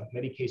 and in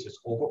many cases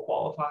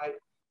overqualified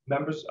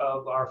members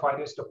of our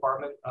finance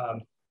department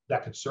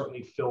that could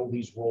certainly fill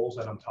these roles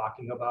that I'm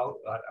talking about.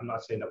 I'm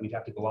not saying that we'd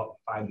have to go out and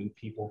find new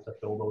people to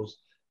fill those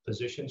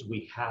positions.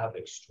 We have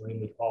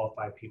extremely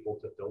qualified people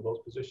to fill those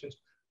positions,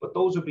 but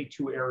those would be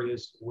two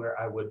areas where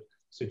I would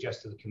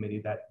suggest to the committee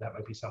that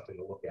might be something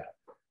to look at.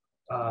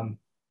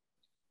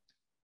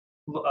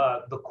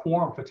 The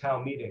quorum for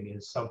town meeting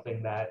is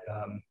something that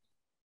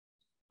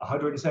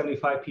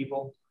 175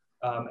 people,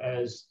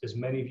 as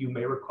many of you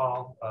may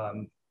recall,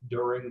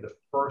 during the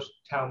first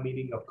town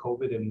meeting of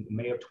COVID in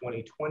May of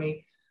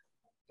 2020,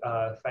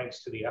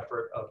 thanks to the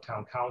effort of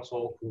town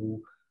council,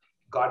 who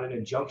got an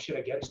injunction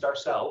against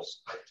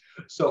ourselves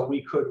so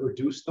we could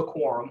reduce the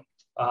quorum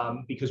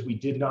because we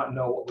did not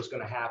know what was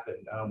going to happen.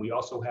 We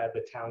also had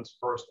the town's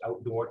first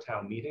outdoor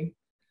town meeting.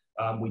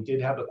 We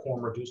did have the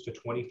quorum reduced to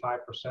 25%,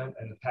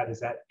 and Pat, is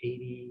that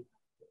 80?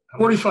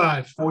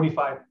 45.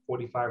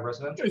 45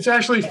 residents? It's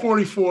actually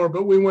 44,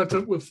 but we went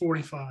with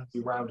 45.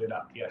 We rounded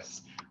up,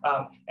 yes.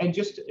 And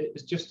just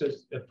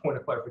as a point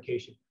of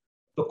clarification,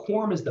 the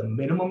quorum is the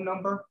minimum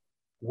number.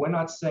 We're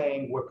not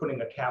saying we're putting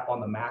a cap on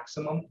the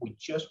maximum. We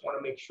just want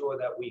to make sure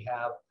that we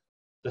have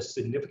the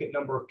significant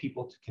number of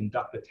people to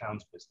conduct the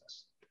town's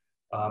business.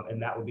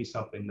 And that would be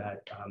something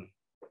that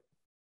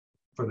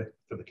for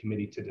the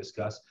committee to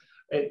discuss.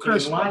 And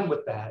Chris, in line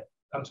with that,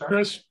 I'm sorry.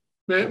 Chris,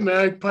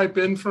 may I pipe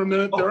in for a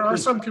minute? There are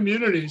some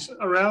communities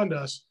around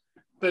us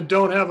that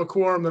don't have a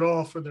quorum at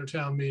all for their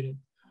town meeting.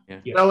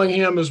 Yeah.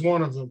 Bellingham is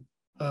one of them.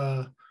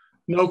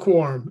 No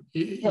quorum.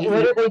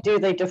 What do?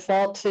 They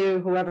default to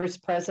whoever's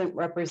present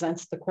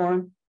represents the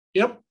quorum?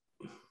 Yep.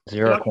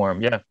 Zero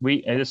quorum. Yeah,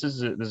 this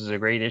is a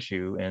great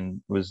issue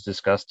and was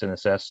discussed and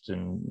assessed,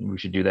 and we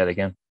should do that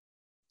again.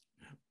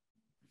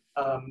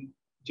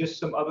 Just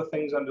some other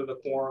things under the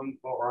quorum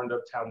or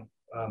under town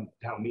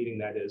meeting,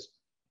 that is,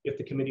 if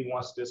the committee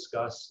wants to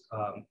discuss,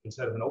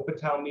 instead of an open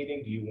town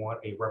meeting, do you want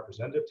a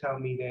representative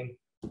town meeting,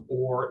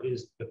 or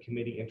is the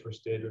committee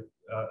interested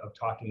of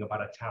talking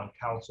about a town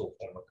council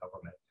form of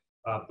government?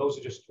 Those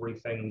are just three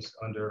things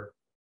under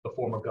the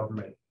form of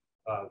government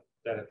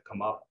that have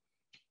come up.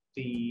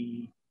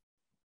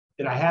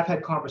 And I have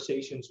had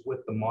conversations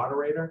with the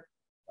moderator.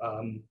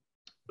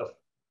 The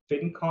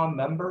FinCom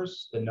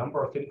members, the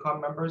number of FinCom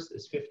members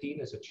is 15,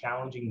 is a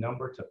challenging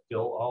number to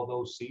fill all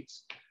those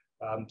seats.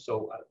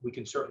 So we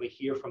can certainly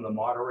hear from the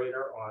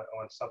moderator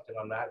on something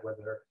on that,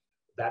 whether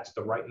that's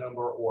the right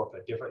number or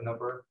if a different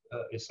number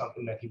is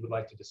something that he would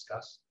like to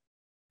discuss.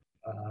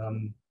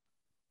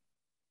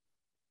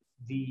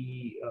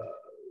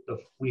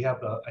 We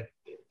have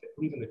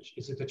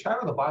is it the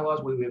charter or the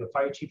bylaws where we have the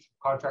fire chief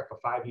contract for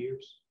 5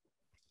 years?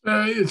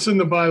 It's in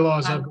the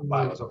bylaws.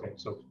 Bylaws, okay,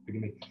 so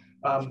forgive me.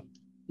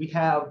 We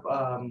have,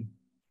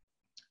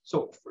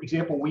 so for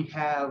example, we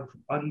have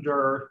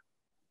under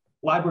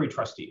library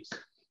trustees,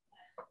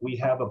 we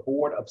have a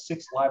board of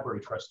 6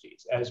 library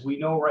trustees. As we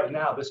know right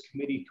now, this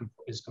committee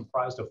is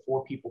comprised of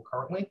 4 people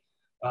currently.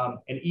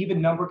 An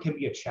even number can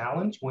be a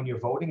challenge when you're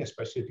voting,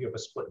 especially if you have a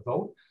split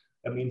vote.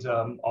 That means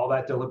all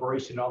that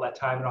deliberation, all that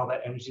time and all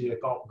that energy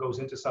that goes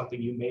into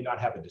something, you may not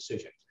have a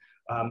decision.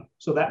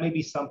 So that may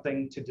be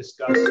something to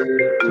discuss,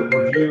 to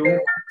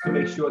review, to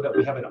make sure that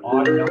we have an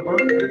odd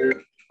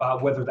number,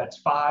 whether that's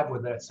 5,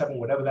 whether that's 7,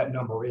 whatever that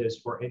number is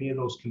for any of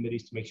those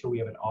committees, to make sure we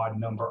have an odd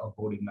number of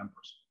voting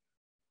members.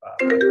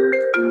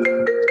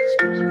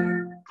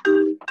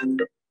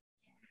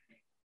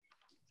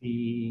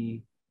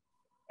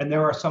 And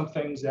there are some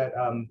things that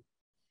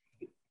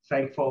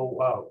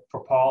thankful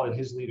for Paul and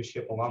his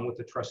leadership, along with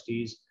the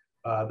trustees,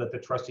 that the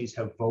trustees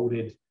have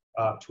voted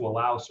to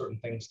allow certain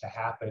things to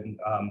happen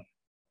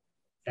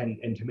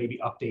and to maybe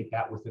update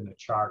that within the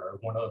charter.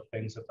 One of the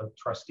things that the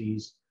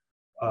trustees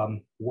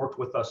worked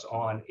with us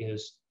on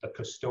is the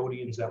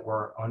custodians that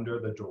were under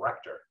the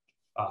director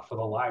for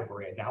the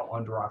library and now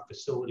under our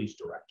facilities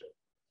director.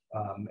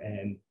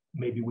 And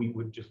maybe we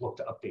would just look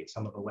to update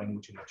some of the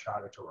language in the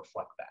charter to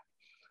reflect that.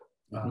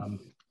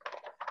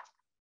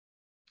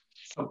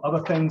 Some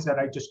other things that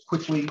I just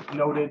quickly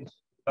noted.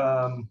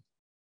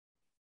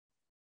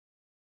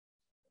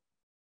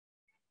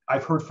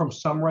 I've heard from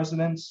some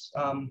residents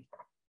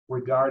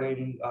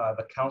regarding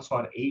the Council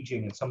on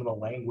Aging and some of the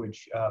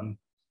language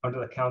under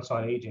the Council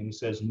on Aging. It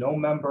says no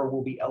member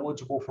will be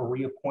eligible for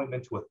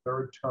reappointment to a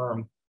 3rd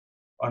term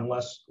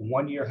unless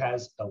 1 year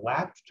has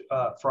elapsed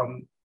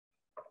from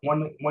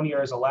 1 year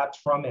has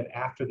elapsed from and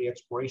after the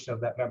expiration of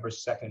that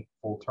member's 2nd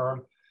full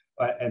term,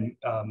 and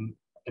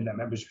that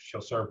members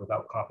shall serve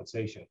without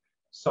compensation.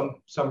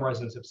 Some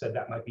residents have said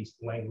that might be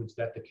language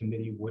that the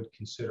committee would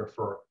consider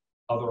for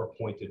other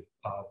appointed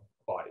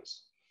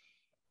bodies.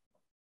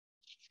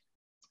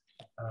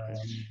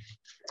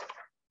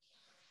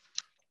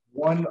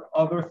 One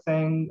other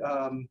thing,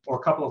 or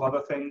a couple of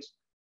other things,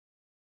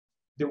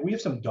 we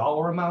have some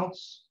dollar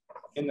amounts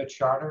in the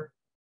charter.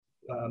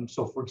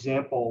 So for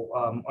example,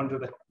 under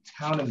the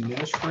town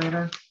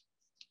administrator,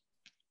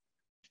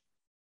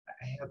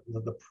 I have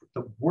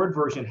the Word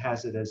version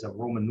has it as a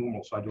Roman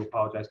numeral, so I do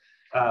apologize.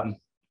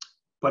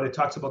 But it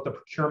talks about the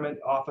procurement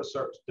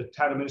officer, the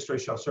town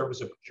administrator shall serve as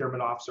a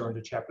procurement officer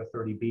under chapter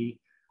 30B.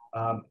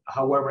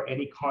 However,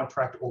 any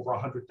contract over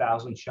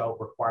 100,000 shall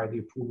require the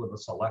approval of the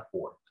select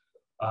board.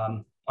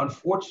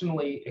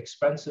 Unfortunately,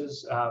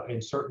 expenses in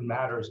certain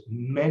matters,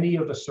 many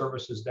of the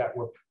services that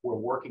we're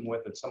working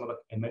with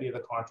and many of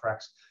the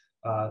contracts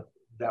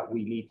that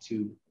we need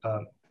to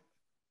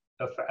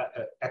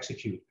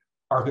execute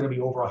are going to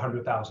be over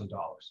 $100,000.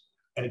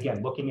 And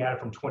again, looking at it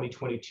from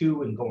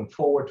 2022 and going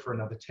forward for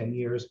another 10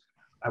 years,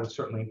 I would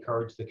certainly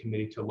encourage the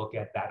committee to look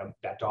at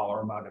that dollar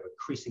amount, of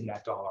increasing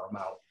that dollar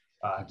amount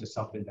to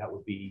something that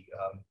would be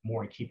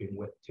more in keeping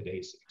with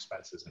today's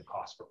expenses and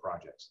costs for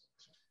projects.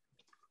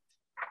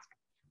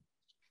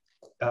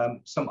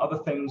 Some other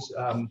things,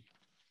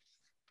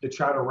 the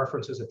charter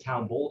references a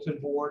town bulletin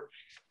board.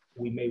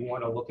 We may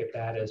want to look at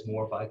that as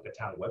more of like the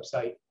town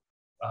website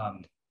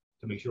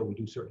to make sure we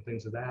do certain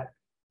things of that.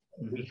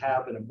 We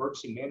have an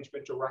emergency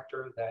management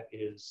director that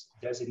is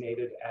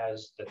designated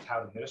as the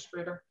town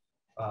administrator.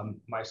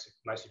 My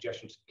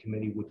suggestion to the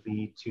committee would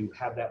be to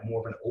have that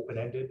more of an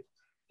open-ended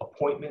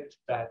appointment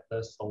that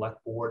the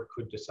select board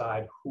could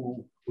decide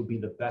who would be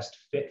the best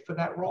fit for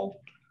that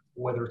role.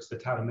 Whether it's the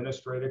town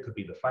administrator, it could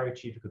be the fire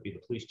chief, it could be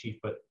the police chief,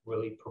 but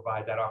really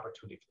provide that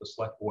opportunity for the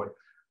select board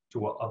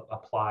to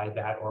apply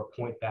that or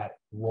appoint that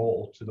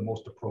role to the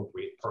most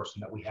appropriate person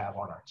that we have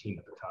on our team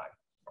at the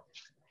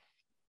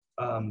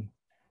time.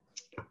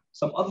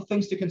 Some other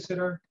things to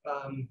consider,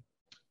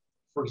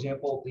 for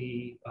example,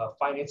 the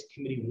Finance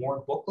Committee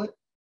warrant booklet.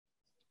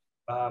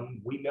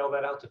 We mail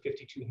that out to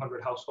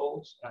 5,200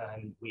 households,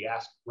 and we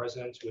ask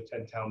residents who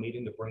attend town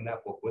meeting to bring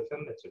that book with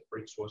them. It's a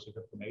great source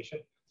of information.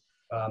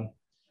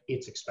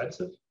 It's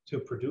expensive to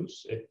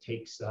produce. It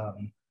takes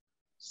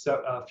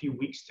a few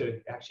weeks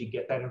to actually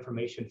get that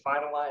information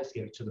finalized,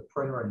 get it to the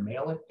printer and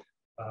mail it.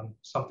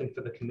 Something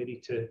for the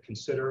committee to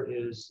consider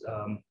is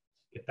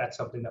if that's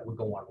something that would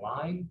go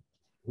online,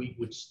 we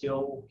would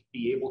still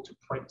be able to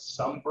print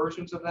some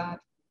versions of that.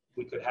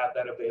 We could have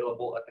that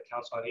available at the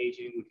Council on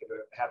Aging. We could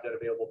have that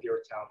available here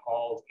at Town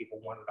Hall if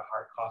people wanted a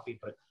hard copy,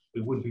 but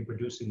we wouldn't be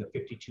producing the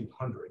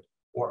 5,200,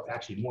 or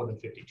actually more than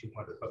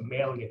 5,200, but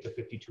mailing it to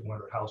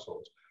 5,200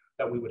 households,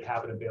 that we would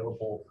have it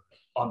available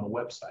on the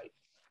website.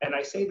 And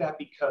I say that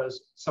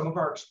because some of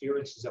our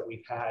experiences that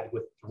we've had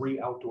with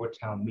 3 outdoor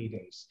town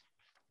meetings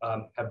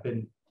have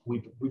been,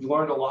 we've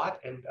learned a lot,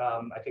 and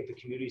I think the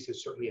communities have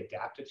certainly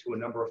adapted to a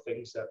number of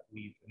things that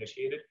we've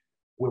initiated,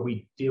 where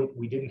we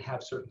didn't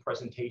have certain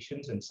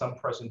presentations, and some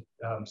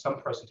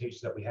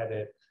presentations that we had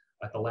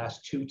at the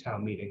last 2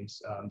 town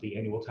meetings, the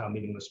annual town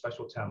meeting and the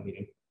special town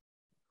meeting,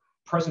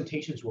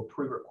 presentations were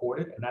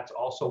pre-recorded, and that's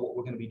also what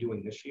we're going to be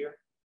doing this year.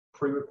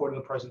 Pre-recording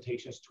the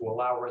presentations to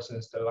allow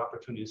residents the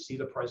opportunity to see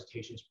the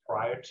presentations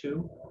prior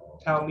to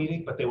town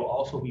meeting, but they will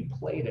also be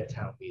played at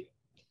town meeting.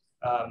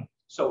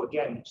 So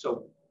again,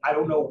 I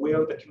don't know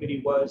where the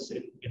committee was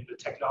in the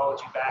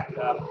technology back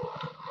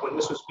when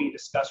this was being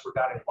discussed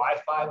regarding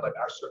Wi-Fi, but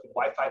our certain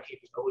Wi-Fi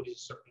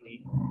capabilities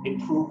certainly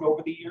improved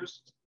over the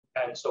years.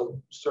 And so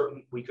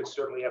we could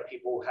certainly have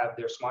people have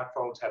their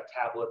smartphones, have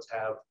tablets,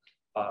 have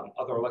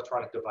other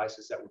electronic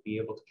devices that would be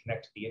able to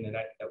connect to the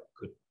internet that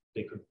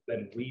they could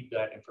then read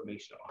that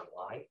information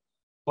online.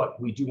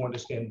 But we do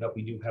understand that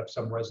we do have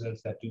some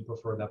residents that do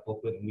prefer that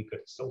booklet, and we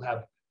could still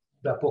have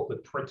that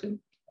booklet printed,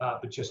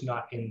 but just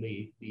not in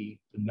the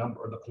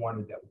number or the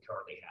quantity that we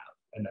currently have.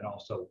 And then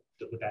also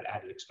with that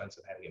added expense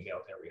of having it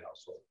mailed to every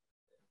household.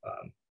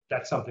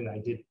 That's something I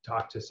did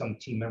talk to some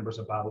team members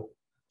about.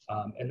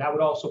 And that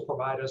would also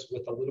provide us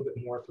with a little bit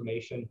more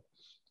information,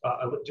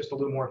 just a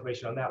little more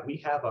information on that. We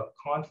have a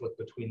conflict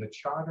between the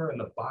charter and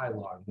the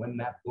bylaw and when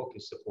that book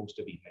is supposed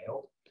to be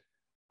mailed.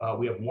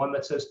 We have one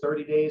that says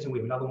 30 days and we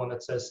have another one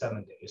that says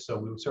 7 days. So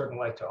we would certainly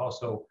like to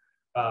also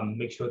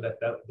make sure that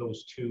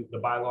those two, the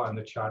bylaw and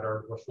the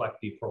charter, reflect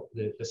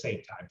the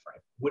same time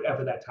frame,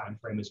 whatever that time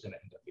frame is going to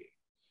end up being.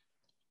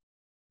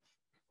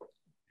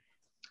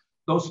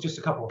 Those are just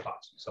a couple of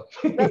thoughts. So.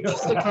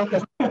 Just a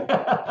couple.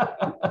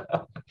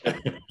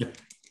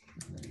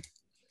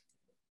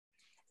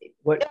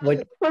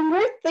 When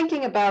we're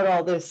thinking about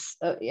all this,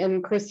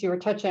 and Chris, you were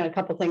touching on a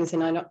couple of things,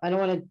 and I don't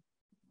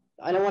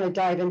want to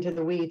dive into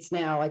the weeds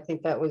now. I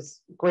think that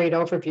was a great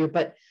overview,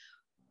 but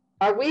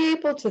are we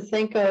able to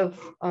think of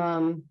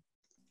a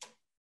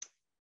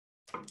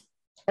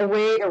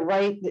way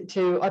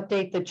to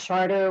update the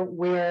charter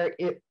where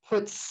it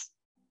puts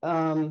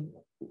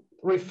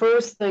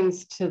refers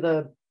things to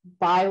the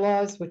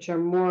bylaws, which are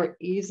more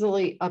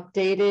easily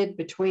updated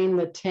between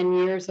the 10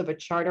 years of a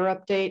charter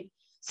update?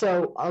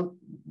 So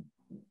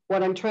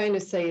what I'm trying to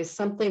say is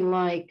something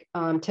like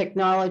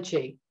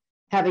technology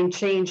having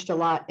changed a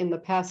lot in the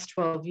past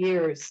 12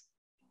 years.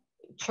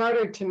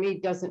 charter to me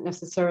doesn't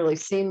necessarily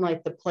seem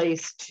like the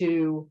place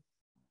to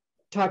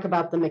talk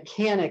about the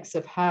mechanics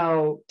of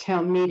how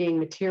town meeting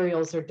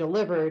materials are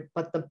delivered,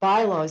 but the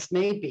bylaws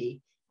may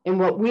be. And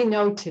what we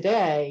know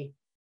today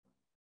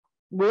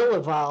will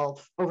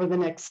evolve over the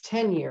next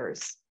 10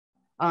 years.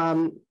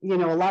 You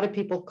know, a lot of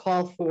people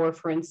call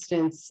for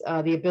instance,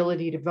 the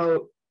ability to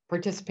vote,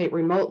 participate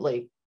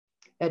remotely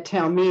at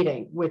town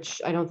meeting,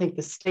 which I don't think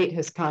the state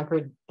has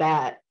conquered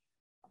that.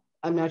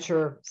 I'm not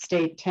sure,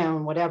 state,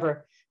 town,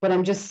 whatever, but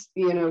I'm just,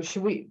 you know,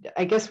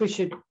 I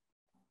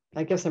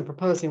guess I'm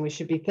proposing we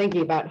should be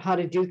thinking about how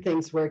to do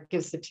things where it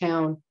gives the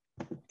town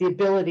the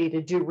ability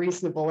to do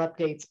reasonable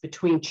updates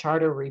between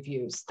charter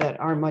reviews that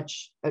are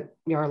much, you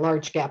know, a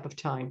large gap of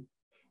time.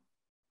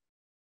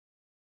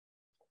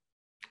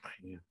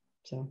 Yeah.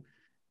 So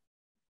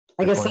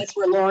I guess that's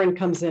where Lauren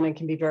comes in and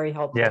can be very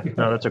helpful. Yeah,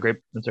 no, that's a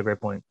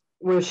great point.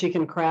 Where she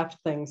can craft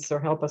things or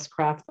help us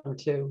craft them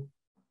too.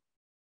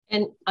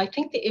 And I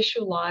think the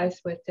issue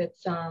lies with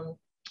it's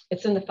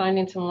in the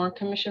Finance and Warrant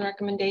Commission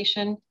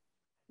recommendation,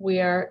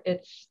 where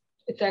it's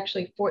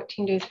actually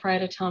 14 days prior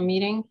to town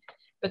meeting.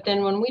 But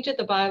then when we did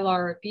the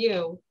bylaw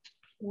review,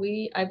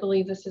 I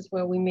believe this is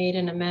where we made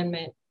an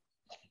amendment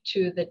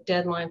to the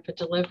deadline for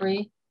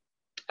delivery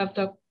of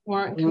the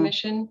Warrant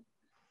Commission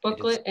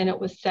booklet, and it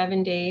was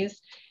 7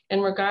 days.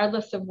 And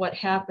regardless of what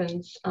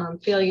happens,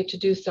 failure to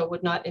do so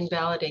would not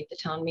invalidate the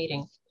town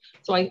meeting.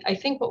 So I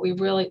think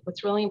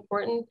what's really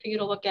important for you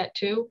to look at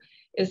too,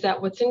 is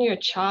that what's in your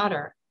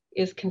charter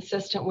is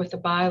consistent with the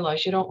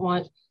bylaws. You don't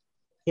want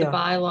the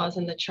bylaws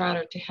and the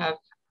charter to have,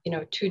 you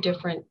know, two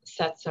different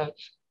sets of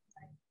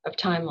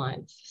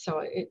timelines.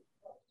 So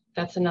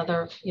that's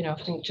another, you know,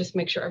 thing, just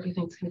make sure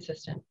everything's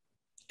consistent.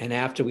 And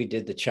after we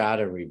did the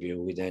charter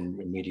review, we then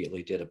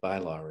immediately did a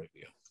bylaw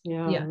review.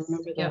 Yeah, yes. I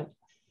remember that.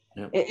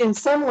 Yeah. In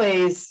some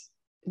ways,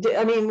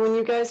 I mean, when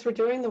you guys were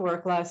doing the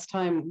work last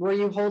time, were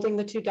you holding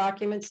the two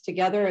documents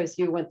together as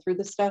you went through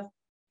the stuff?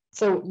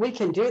 So we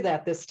can do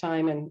that this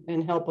time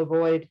and help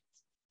avoid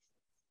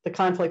the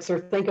conflicts, or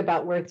think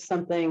about where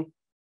something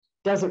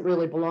doesn't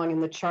really belong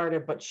in the charter,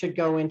 but should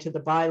go into the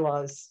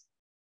bylaws.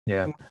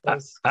 Yeah,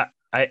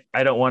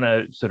 I don't want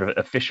to sort of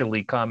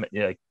officially comment,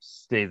 like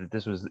say that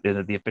this was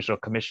the official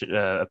commission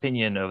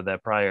opinion of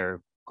that prior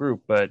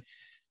group, but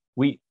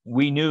we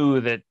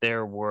knew that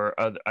there were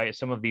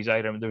some of these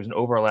items, there was an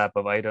overlap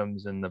of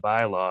items in the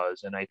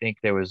bylaws, and I think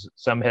there was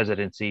some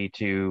hesitancy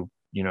to,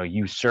 you know,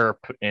 usurp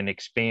and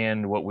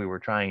expand what we were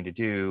trying to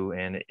do,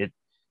 and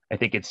I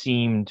think it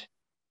seemed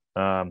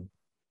a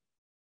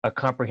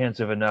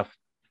comprehensive enough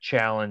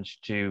challenge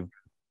to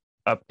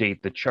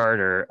update the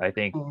charter. I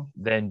think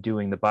then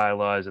doing the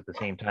bylaws at the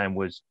same time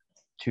was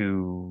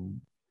too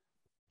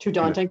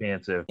daunting, too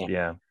expansive.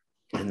 Yeah.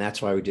 And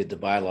that's why we did the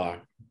bylaw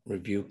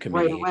review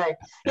committee. Right away.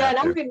 Yeah, and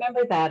I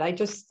remember that. I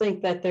just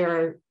think that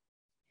the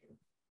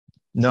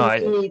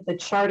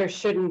charter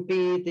shouldn't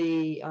be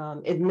the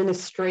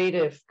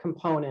administrative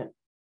component.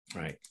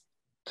 Right.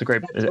 It's a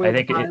great.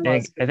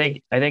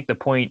 I think the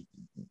point,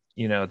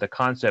 you know, the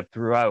concept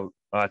throughout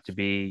ought to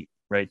be,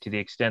 right, to the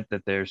extent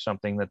that there's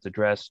something that's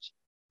addressed,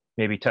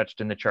 maybe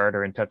touched in the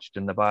charter and touched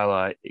in the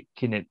bylaw,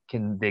 can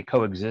they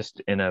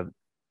coexist in a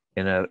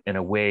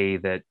way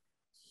that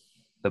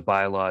the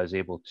bylaw is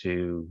able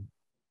to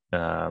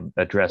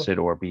address it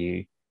or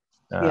be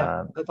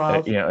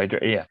evolve.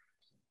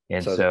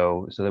 And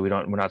so that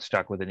we're not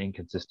stuck with an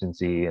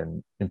inconsistency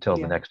until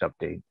the next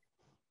update.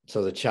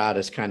 So the chart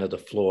is kind of the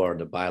floor,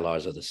 the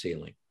bylaws are the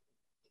ceiling.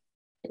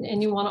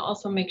 And you want to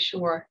also make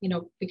sure, you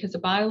know, because the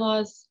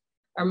bylaws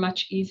are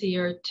much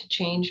easier to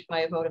change by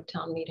a vote of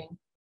town meeting.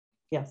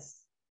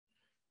 Yes.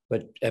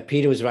 But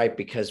Peter was right,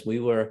 because we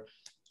were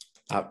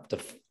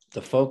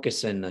the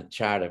focus in the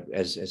charter,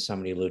 as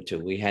somebody alluded to,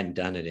 we hadn't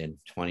done it in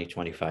 20,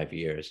 25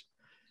 years.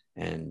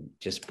 And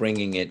just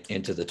bringing it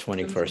into the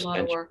 21st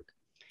century.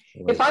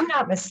 If I'm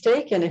not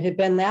mistaken, it had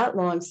been that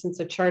long since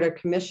a charter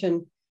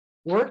commission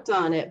worked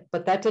on it,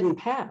 but that didn't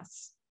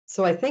pass.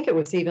 So I think it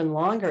was even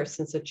longer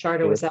since the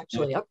charter was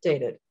actually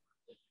updated.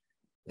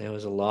 There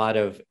was a lot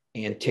of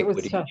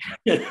antiquity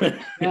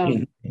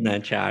in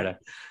that charter.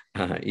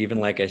 Even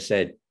like I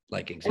said,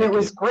 like executive. And it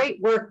was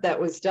great work that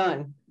was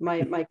done.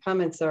 My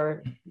comments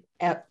are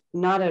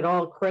not at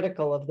all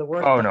critical of the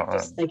work. Oh, no.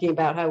 Just thinking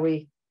about how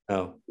we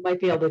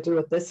might be able to do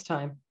it this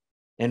time.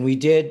 And we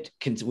did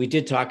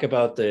talk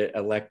about the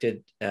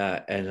elected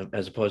and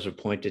as opposed to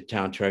appointed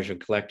town treasurer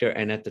collector.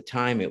 And at the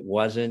time, it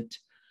wasn't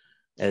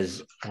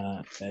as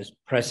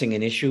pressing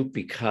an issue,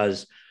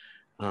 because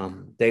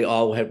they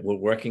all were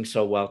working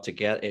so well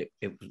together.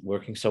 It was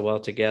working so well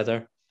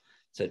together.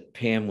 So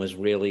Pam was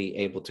really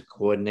able to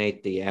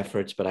coordinate the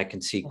efforts. But I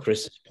can see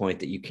Chris's point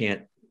that you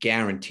can't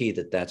guarantee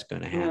that that's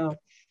going to happen. No.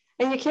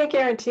 And you can't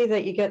guarantee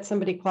that you get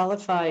somebody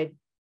qualified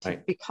to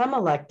become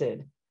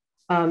elected.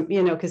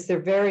 You know, because they're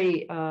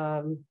very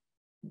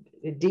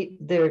deep,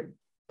 they're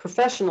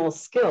professional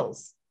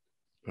skills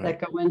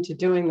that go into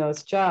doing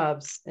those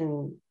jobs,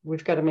 and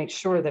we've got to make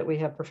sure that we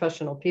have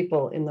professional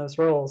people in those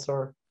roles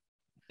or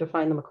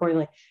define them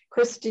accordingly.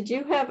 Chris, did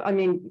you have, I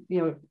mean, you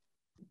know,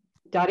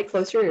 Dottie,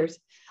 close your ears.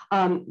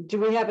 Do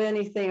we have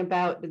anything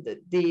about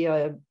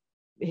the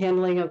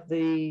handling of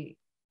the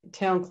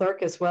town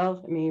clerk as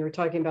well? I mean, you were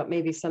talking about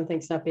maybe some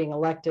things not being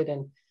elected,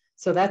 and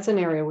so that's an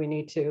area we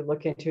need to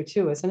look into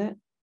too, isn't it?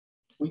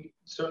 We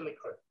certainly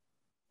could.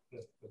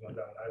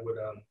 I would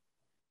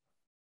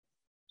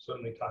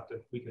certainly talk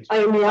to. We can.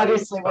 I mean,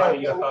 obviously,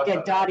 we'll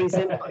get Dottie's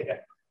input.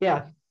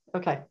 Yeah.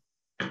 Okay.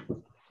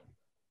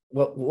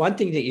 Well, one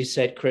thing that you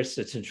said, Chris,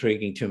 that's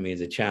intriguing to me,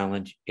 the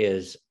challenge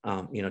is,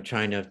 you know,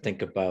 trying to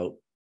think about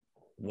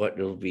what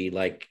it'll be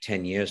like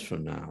 10 years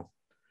from now.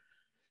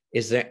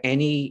 Is there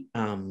any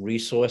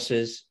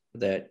resources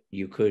that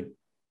you could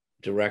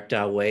direct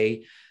our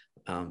way,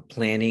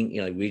 planning,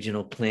 you know,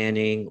 regional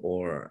planning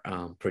or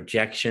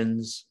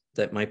projections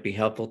that might be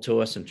helpful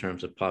to us in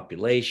terms of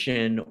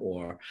population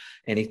or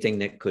anything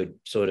that could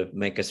sort of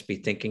make us be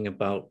thinking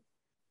about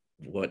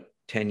what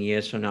 10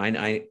 years from now? I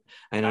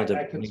know that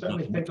I can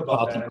certainly think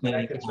about that. I mean,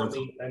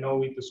 I know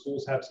the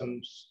schools have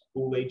some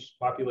school-age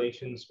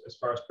populations as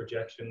far as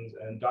projections.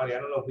 And Dottie, I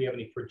don't know if we have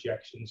any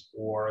projections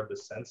for the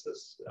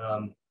census.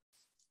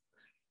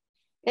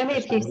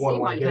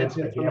 MAPC might have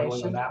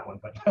information on that one,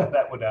 but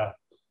that would.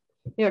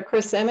 Yeah,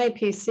 Chris,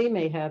 MAPC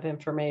may have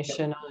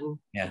information on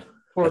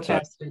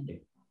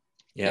forecasting.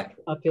 Yeah,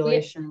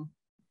 population.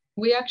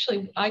 We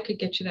actually, I could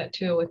get you that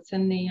too. It's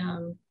in the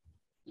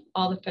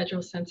all the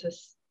federal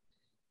census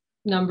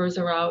numbers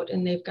are out,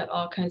 and they've got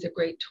all kinds of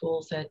great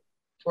tools at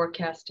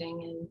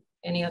forecasting and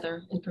any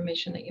other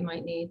information that you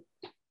might need.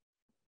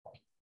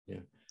 Yeah.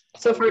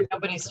 So far,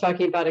 nobody's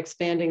talking about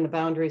expanding the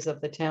boundaries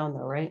of the town,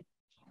 though, right?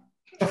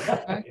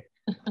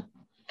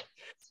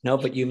 No,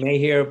 but you may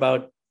hear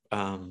about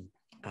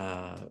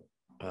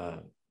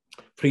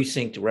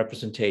precinct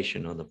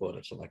representation on the Board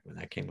of Selectmen.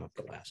 That came up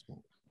the last one.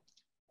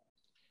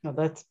 Oh,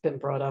 that's been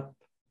brought up.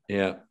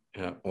 Yeah,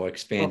 or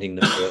expanding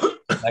the Board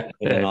of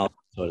Selectmen and all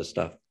that sort of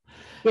stuff.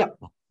 Yeah.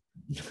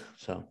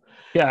 So.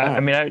 Yeah, I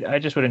mean, I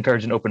just would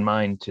encourage an open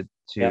mind to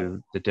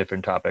the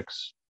different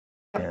topics,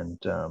 and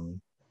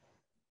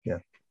yeah.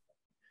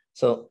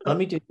 So let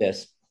me do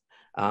this.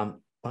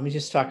 Let me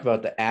just talk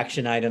about the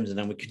action items, and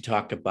then we can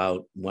talk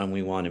about when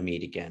we want to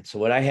meet again. So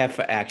what I have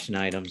for action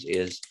items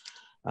is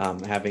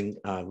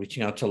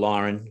reaching out to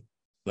Lauren,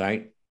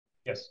 right?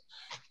 Yes.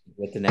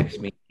 With the next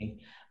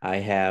meeting. I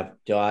have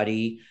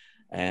Dottie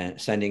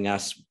sending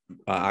us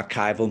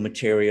archival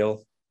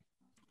material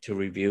to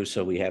review,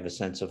 so we have a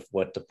sense of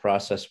what the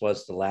process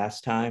was the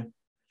last time.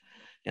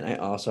 And I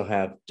also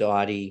have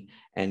Dottie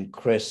and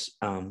Chris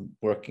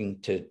working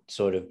to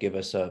sort of give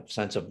us a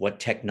sense of what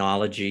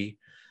technology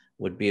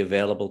would be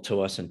available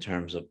to us in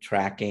terms of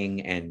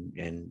tracking and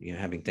you know,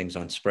 having things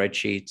on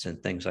spreadsheets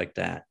and things like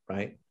that,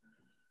 right?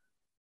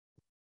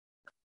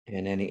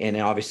 And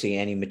obviously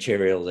any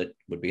material that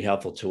would be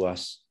helpful to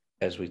us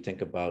as we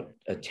think about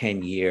a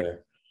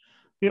 10-year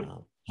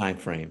time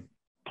frame.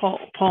 Paul,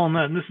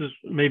 and this is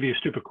maybe a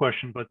stupid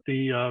question, but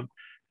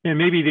and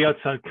maybe the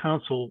outside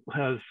counsel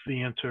has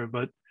the answer,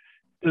 but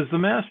does the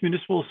Mass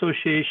Municipal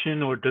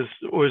Association or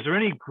is there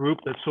any group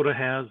that sort of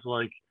has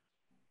like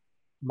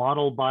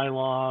model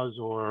bylaws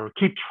or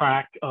keep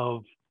track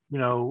of, you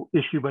know,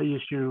 issue by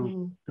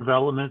issue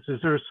developments? Is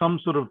there some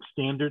sort of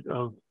standard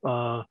of,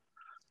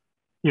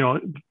 you know,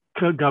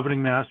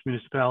 governing Mass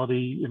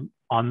municipality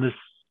on this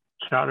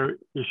charter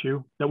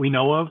issue that we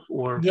know of?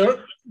 Or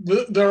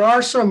there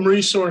are some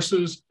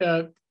resources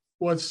at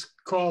what's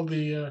called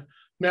the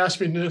Mass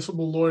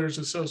Municipal Lawyers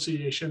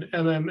Association,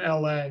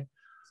 MMLA.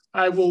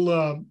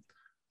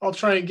 I'll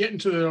try and get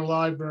into their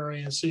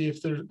library and see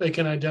if they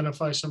can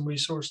identify some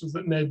resources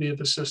that may be of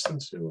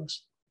assistance to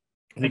us.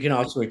 We can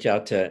also reach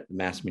out to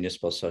Mass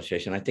Municipal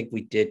Association. I think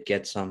we did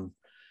get some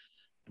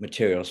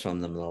materials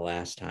from them the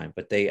last time,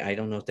 but I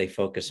don't know if they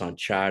focus on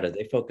charter.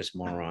 They focus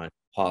more on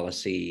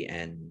policy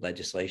and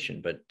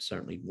legislation, but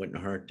certainly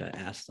wouldn't hurt to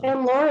ask them.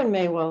 And Lauren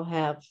may well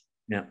have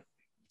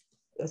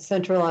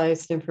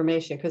centralized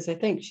information, because I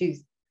think she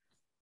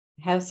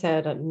has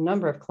had a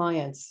number of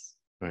clients.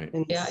 Right.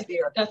 Yeah, I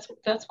think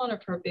that's one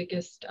of her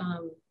biggest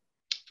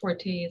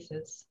fortes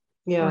is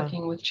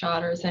working with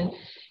charters, and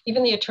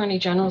even the Attorney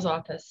General's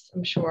office,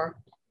 I'm sure,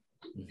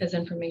 has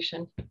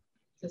information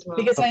as well.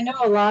 Because I know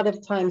a lot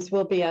of times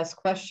we'll be asked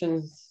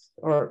questions,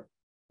 or,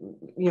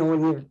 you know,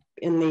 when you're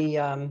in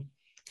the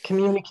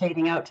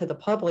communicating out to the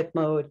public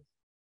mode,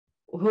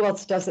 who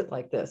else does it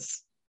like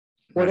this?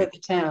 What are the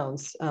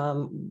towns?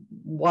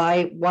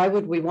 Why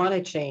would we want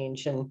to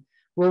change? And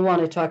we'll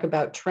want to talk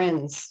about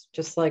trends,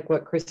 just like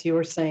what Chris, you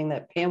were saying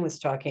that Pam was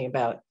talking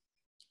about.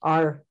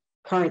 Our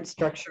current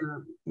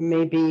structure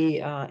may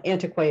be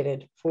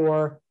antiquated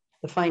for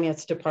the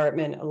finance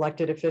department,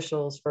 elected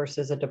officials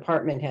versus a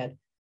department head.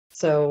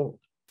 So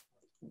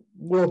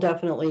we'll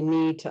definitely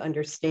need to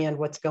understand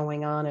what's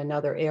going on in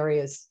other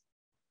areas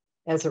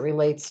as it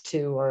relates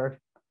to our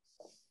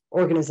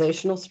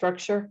organizational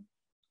structure,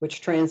 which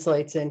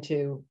translates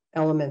into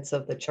elements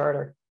of the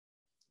charter.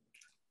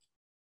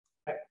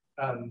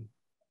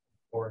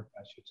 Or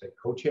I should say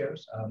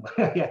co-chairs.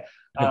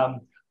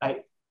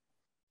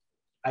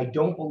 I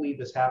don't believe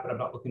this happened. I'm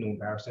not looking to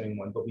embarrass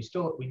anyone, but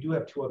we do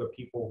have 2 other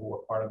people who are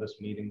part of this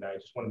meeting that I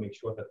just want to make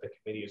sure that the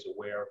committee is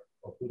aware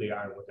of who they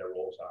are and what their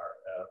roles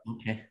are.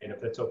 Okay. And if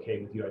that's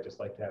okay with you, I'd just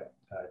like to have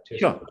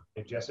Tish Sure.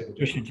 and Jessica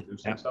just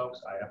introduce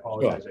themselves. I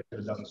apologize. I could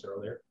have done this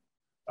earlier.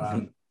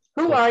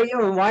 Who are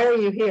you and why are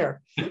you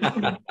here?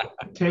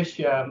 Tish,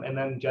 and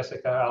then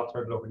Jessica, I'll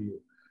turn it over to you.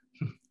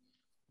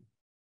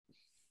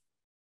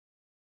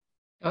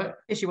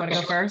 If you want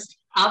to go first.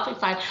 I'll be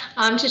fine.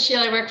 I'm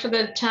Tashila. I work for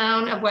the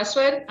town of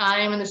Westwood. I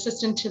am an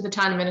assistant to the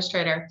town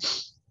administrator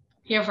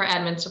here for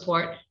admin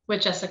support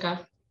with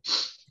Jessica.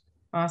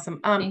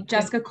 Awesome.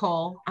 Jessica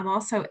Cole. I'm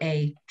also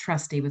a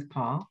trustee with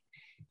Paul.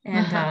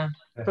 And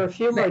For a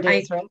few more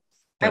days, right?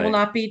 I will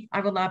not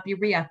be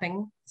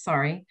re-upping.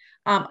 Sorry.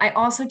 I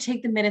also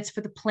take the minutes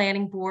for the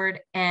planning board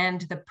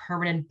and the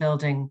permanent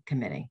building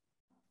committee.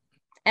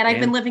 And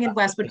I've been living in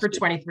Westwood for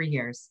 23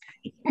 years.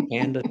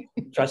 And the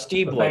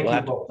trustee board, we'll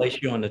have to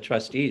place you on the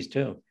trustees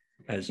too,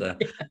 as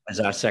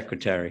our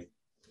secretary.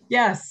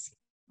 Yes.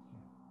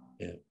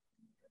 Yeah.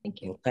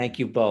 Thank you. Well, thank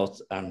you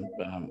both.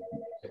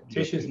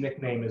 Tish's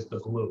nickname is the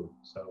glue,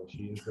 so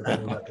she's the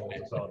glue that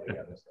holds us all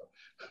together.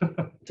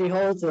 So. She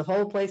holds the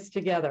whole place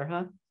together,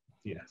 huh?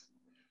 Yes.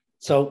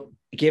 So,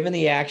 given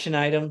the action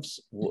items,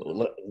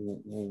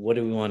 what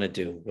do we want to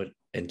do?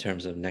 In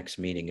terms of next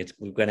meeting,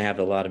 we're going to have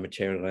a lot of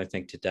material, I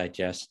think, to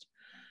digest.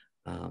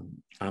 I'm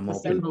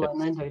open.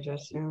 And then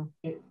digest, yeah.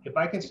 If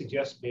I can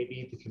suggest,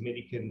 maybe the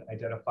committee can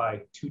identify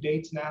 2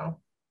 dates now,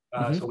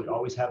 so we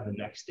always have the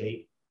next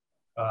date,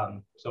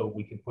 so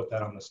we can put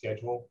that on the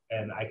schedule,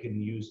 and I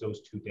can use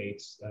those 2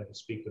 dates to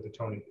speak with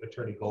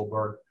Attorney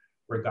Goldberg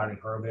regarding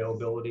her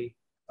availability.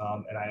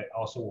 And I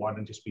also want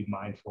to just be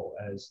mindful,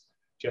 as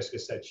Jessica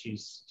said,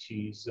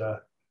 she's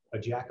a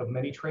jack of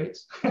many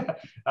trades,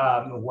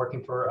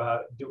 working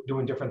for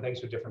doing different things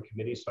for different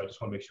committees. So I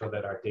just want to make sure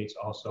that our dates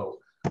also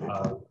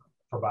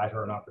provide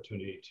her an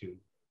opportunity to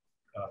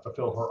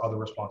fulfill her other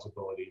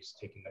responsibilities,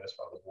 taking minutes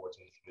for other boards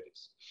and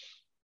committees.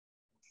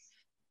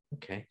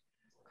 Okay.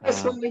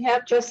 Chris, when we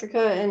have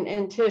Jessica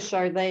and Tish,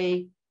 are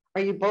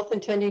you both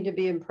intending to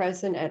be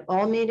present at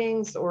all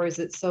meetings, or is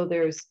it so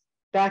there's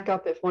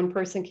backup if one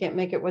person can't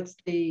make it? What's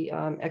the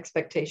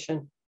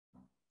expectation?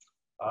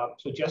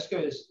 So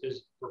Jessica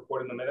is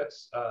reporting the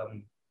minutes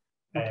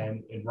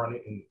and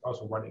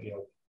also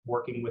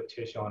working with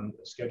Tish on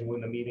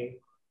scheduling the meeting.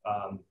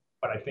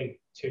 But I think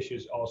Tish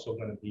is also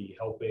going to be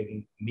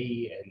helping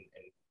me and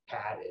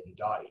Pat and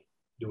Dottie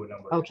do a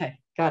number of Okay,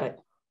 got it.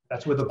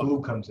 That's where the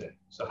glue comes in.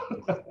 So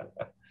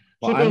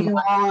keeping them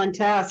all on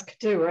task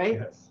too, right?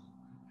 Yes.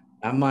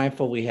 I'm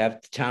mindful we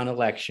have the town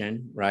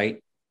election,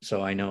 right?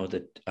 So I know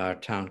that our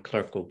town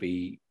clerk will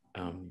be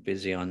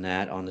busy on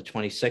that on the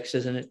 26th,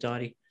 isn't it,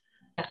 Dottie?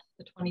 Yes,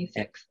 the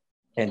 26th.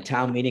 And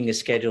town meeting is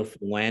scheduled for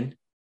when?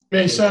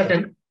 May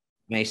 2nd.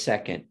 May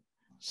 2nd.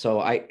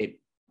 So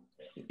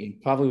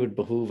it probably would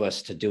behoove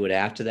us to do it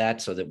after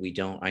that, so that we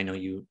don't, I know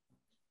you,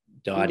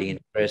 Dottie and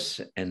Chris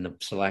and the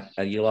select,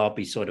 you'll all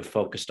be sort of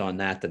focused on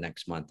that the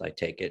next month, I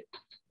take it,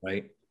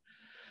 right?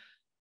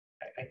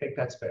 I think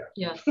that's fair.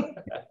 Yes.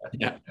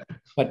 Yeah.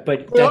 But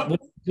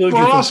we're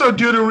also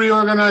due to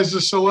reorganize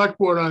the select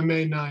board on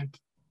May 9th.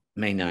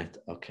 May 9th,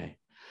 okay.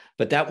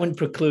 But that wouldn't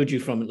preclude you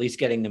from at least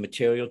getting the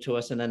material to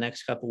us in the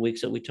next couple of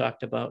weeks that we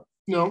talked about?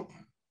 No.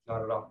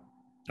 Not at all.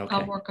 Okay.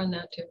 I'll work on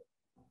that too.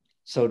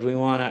 So do we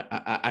want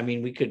to, I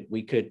mean, we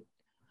could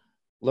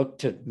look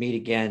to meet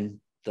again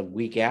the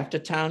week after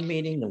town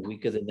meeting, the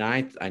week of the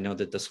 9th. I know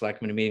that the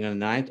selectmen are meeting on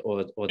the 9th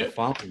or the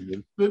following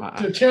week. The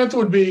 10th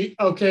would be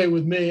okay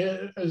with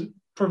me,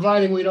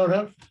 providing we don't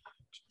have.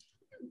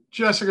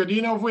 Jessica, do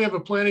you know if we have a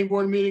planning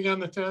board meeting on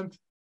the 10th?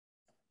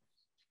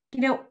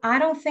 You know, I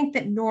don't think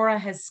that Nora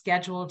has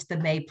scheduled the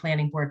May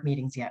planning board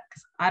meetings yet,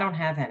 because I don't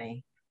have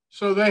any.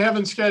 So they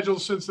haven't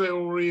scheduled since they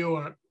were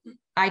reorg.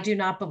 I do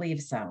not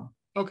believe so.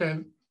 Okay.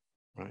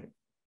 Right.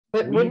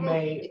 But We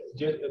may,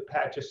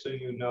 Pat, just so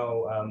you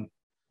know,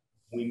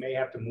 we may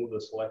have to move the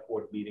select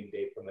board meeting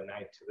date from the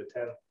 9th to the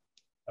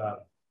 10th.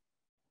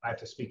 I have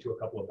to speak to a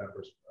couple of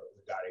members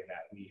regarding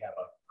that. We have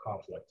a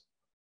conflict.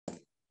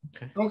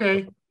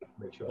 Okay.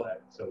 Make sure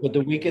that. So Would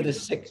the week of the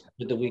 6th,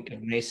 would the week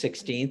of May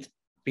 16th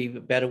be a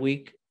better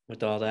week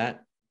with all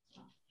that?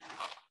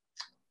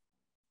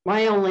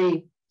 I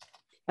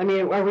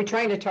mean, are we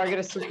trying to target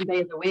a certain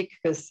day of the week?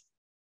 Because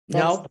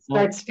No.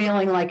 starts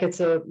feeling like it's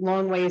a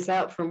long ways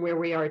out from where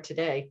we are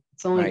today.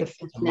 It's only Right. the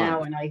 5th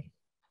now, and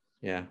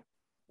Yeah.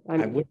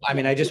 I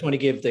mean, I just want to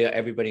give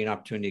everybody an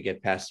opportunity to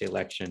get past the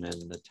election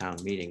and the town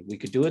meeting. We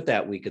could do it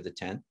that week of the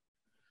 10th.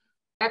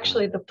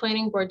 Actually, the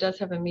planning board does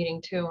have a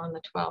meeting too on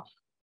the 12th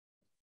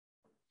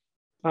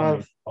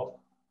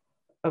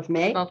of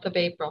May. 12th of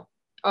April.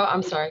 Oh,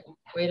 I'm sorry.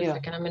 Wait a Yeah.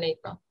 second. I'm in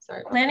April.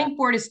 Sorry. about Planning that.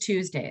 board is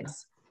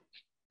Tuesdays,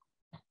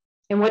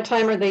 And what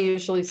time are they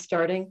usually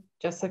starting,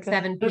 Jessica?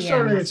 7 They're p.m.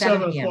 starting at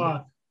 7 p.m.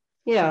 o'clock.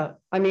 Yeah,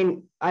 I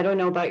mean, I don't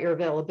know about your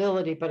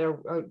availability, but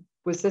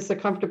was this a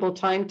comfortable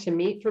time to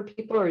meet for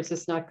people, or is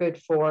this not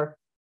good for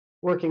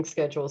working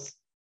schedules?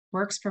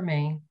 Works for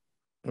me.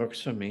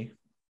 Works for me.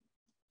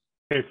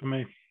 Okay for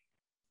me.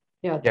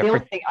 Yeah, Yeah, the only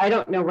thing I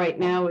don't know right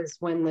now is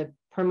when the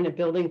permanent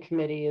building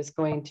committee is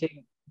going to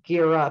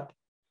gear up.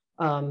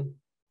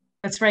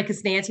 That's right,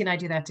 because Nancy and I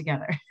do that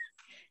together.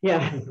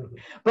 Yeah,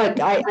 but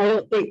I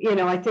don't think,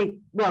 I think,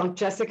 well,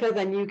 Jessica,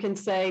 then you can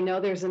say,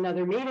 no, there's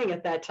another meeting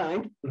at that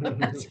time.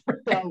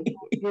 So,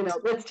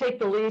 let's take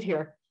the lead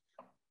here.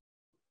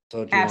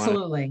 So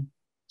Absolutely.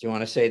 Do you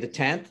want to say the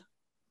 10th?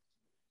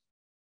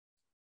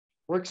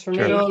 Works for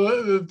Sure.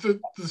 me.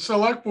 The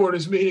select board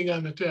is meeting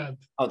on the 10th.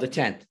 Oh, the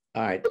 10th.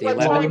 All right. The What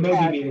 11th. Well, we time, may be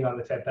Pat? meeting on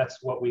the 10th.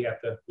 That's what we have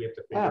to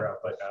figure out.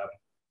 But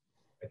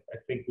I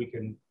think we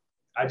can.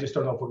 I just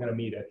don't know if we're going to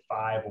meet at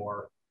 5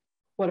 or.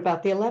 What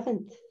about the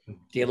 11th?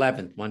 The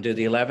 11th. Want to do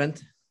the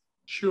 11th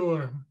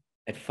Sure.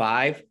 at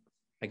 5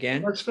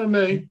 again? Works for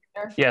me.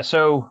 Yeah,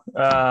 so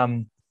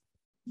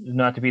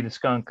not to be the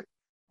skunk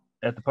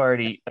at the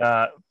party,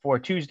 for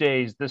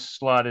Tuesdays, this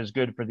slot is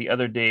good. For the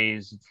other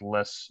days, it's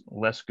less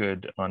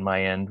good on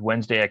my end.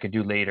 Wednesday I could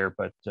do later,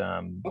 but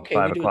Okay,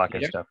 5 we do it o'clock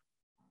and later. stuff.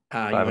 You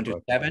 5 want to do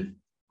o'clock. 7?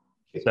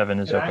 7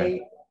 is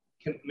okay.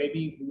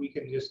 Maybe we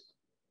can just.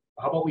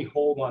 How about we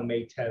hold on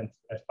May 10th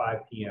at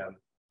 5 p.m.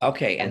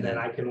 Okay, and then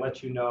I can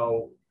let you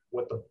know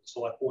what the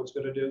select board's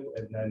going to do,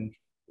 and then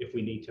if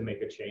we need to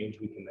make a change,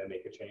 we can then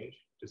make a change.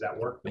 Does that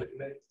work for the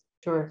committee?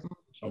 Sure.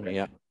 Okay.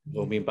 Yeah,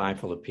 we'll be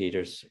mindful of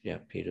Peter's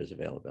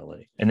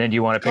availability. And then do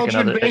you want to pick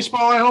Coaching another?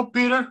 baseball, I hope,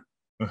 Peter.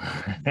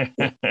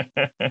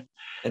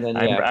 And then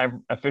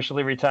I'm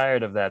officially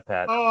retired of that,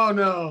 Pat. Oh,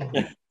 no.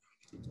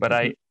 But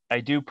I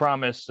do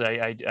promise,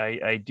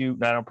 I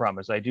don't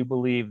promise, I do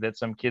believe that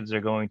some kids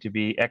are going to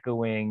be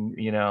echoing,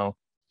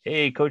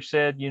 hey, coach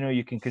said,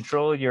 you can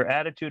control your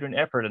attitude and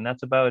effort, and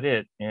that's about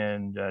it,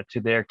 and to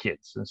their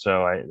kids. And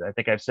so I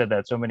think I've said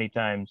that so many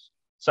times,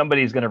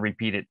 somebody's going to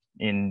repeat it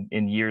in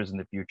years in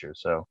the future.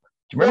 So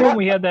do you remember when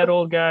we had that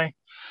old guy?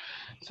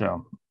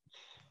 So.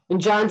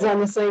 And John's on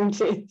the same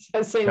team.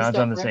 John's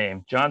on the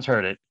same. John's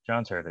heard it.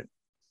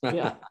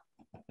 Yeah.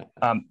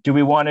 Do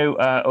we want to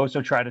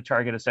also try to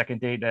target a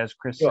second date, as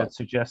Chris had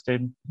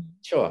suggested?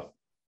 Sure.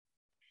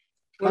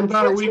 What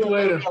about a week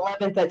later? The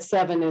 11th at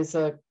 7 is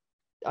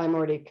I'm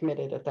already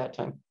committed at that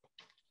time.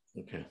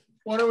 Okay.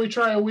 Why don't we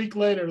try a week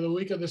later, the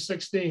week of the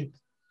 16th?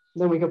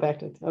 Then we go back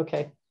to,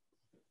 okay.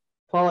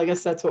 Paul, I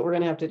guess that's what we're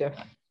going to have to do.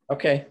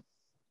 Okay.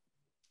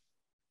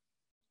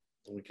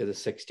 The week of the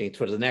 16th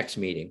for the next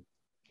meeting.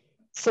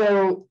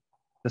 So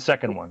the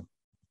second one.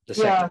 The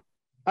second.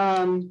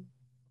 Yeah.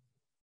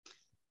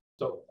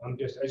 So I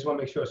just want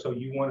to make sure. So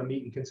you want to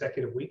meet in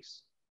consecutive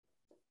weeks?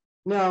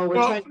 No,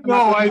 I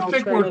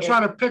think we're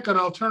trying to pick an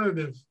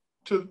alternative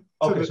to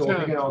Okay, the so we're 10th.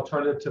 picking an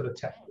alternative to the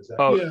 10th. Is that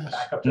Yes.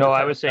 No,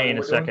 I was saying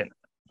a second.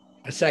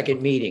 A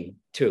second meeting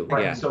too.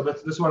 Right. Yeah. So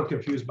this is what I'm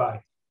confused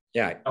by.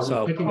 Yeah. Are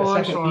So we picking Oh, a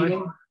I'm second sorry.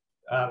 meeting?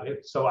 I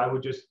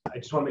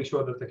just want to make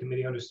sure that the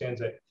committee understands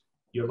that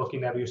you're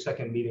looking at your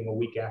second meeting a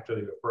week after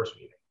your first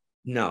meeting.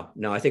 no.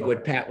 I think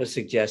what Pat was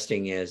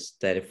suggesting is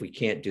that if we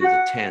can't do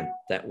the 10th,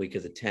 that week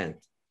of the 10th,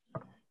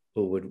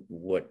 would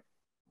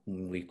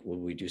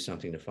we do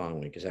something the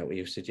following week? Is that what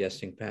you're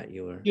suggesting, Pat?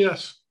 You were.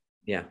 Yes.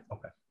 Yeah.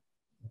 Okay.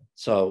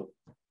 So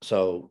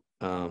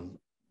the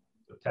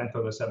 10th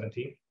or the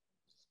 17th?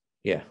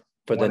 Yeah,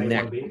 for the 1A,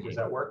 next. 1B, does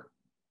that work?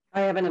 I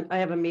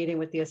have a meeting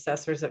with the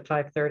assessors at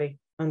 5:30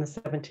 on the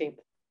 17th.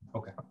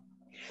 Okay.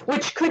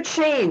 Which could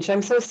change.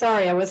 I'm so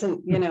sorry. I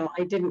wasn't,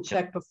 I didn't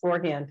check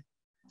beforehand.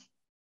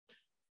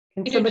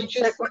 Can somebody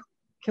check?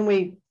 Can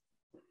we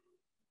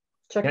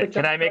check?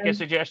 Can I make a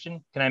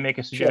suggestion?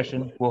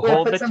 Sure. We'll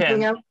hold the 10th.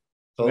 Something out?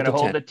 We're going to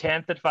hold 10th. the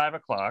 10th at 5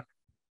 o'clock.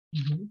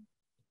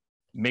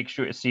 Make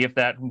sure, see if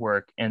that can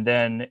work. And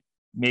then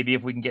maybe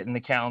if we can get in the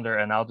calendar,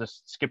 and I'll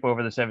just skip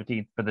over the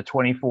 17th for the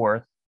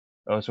 24th,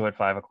 also at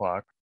 5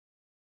 o'clock,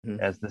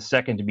 as the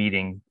second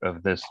meeting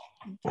of this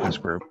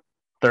group.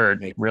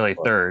 Third.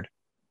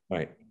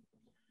 Right.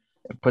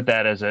 Put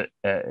that as put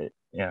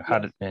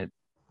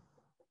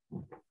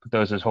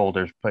those as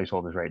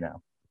placeholders right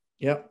now.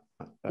 Yep.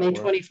 May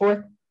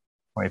 24th.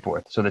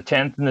 24th. So the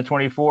 10th and the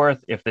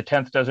 24th. If the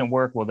 10th doesn't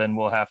work, well, then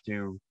we'll have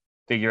to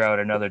figure out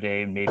another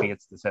day. Maybe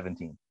it's the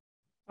 17th.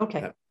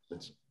 Okay.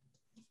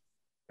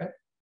 Okay.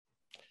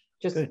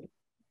 Just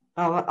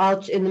I'll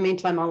in the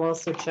meantime, I'll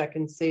also check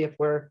and see if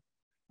we're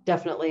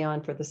definitely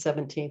on for the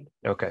 17th.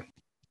 Okay.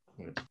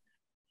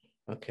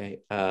 Okay.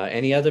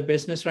 Any other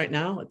business right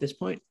now at this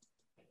point?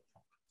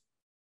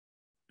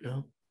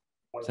 No.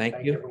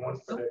 Thank you, everyone,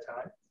 for their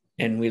time.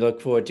 And we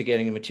look forward to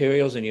getting the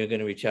materials, and you're going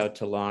to reach out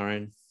to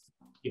Lauren.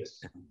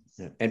 Yes.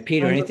 And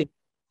Peter, anything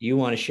you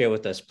want to share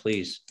with us,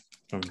 please?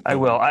 I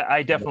will.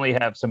 I definitely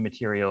have some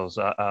materials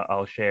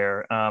I'll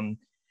share.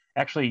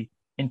 Actually,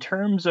 in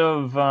terms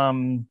of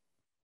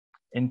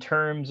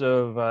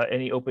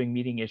any open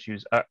meeting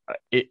issues,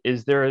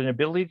 is there an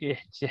ability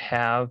to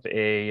have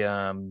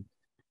a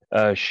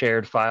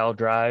shared file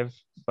drive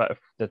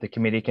that the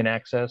committee can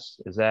access?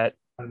 Is that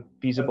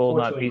feasible,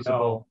 not feasible?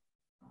 No.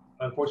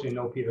 Unfortunately,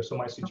 no, Peter. So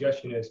my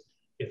suggestion is,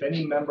 if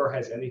any member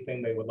has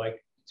anything they would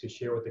like to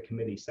share with the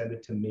committee, send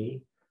it to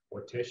me or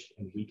Tish,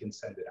 and we can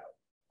send it out.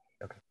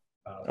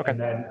 Okay. And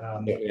then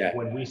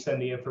when we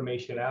send the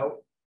information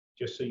out,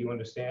 just so you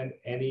understand,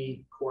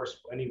 any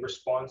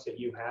response that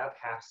you have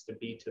has to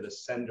be to the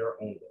sender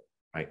only.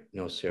 Right,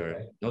 no serial,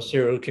 Okay. no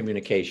serial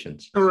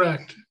communications.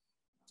 Correct.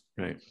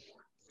 Right.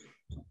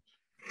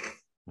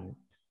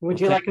 Would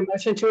you Okay. like a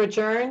motion to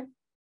adjourn?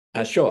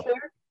 Sure,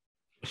 Chair?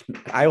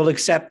 I will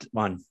accept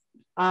one.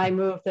 I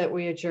move that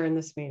we adjourn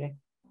this meeting.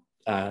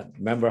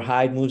 Member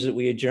Hyde moves that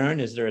we adjourn.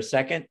 Is there a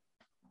second?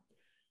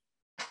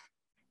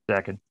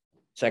 Second,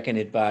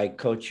 Seconded by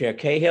Co-Chair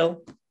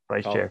Cahill.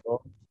 Vice Chair.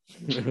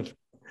 Mr.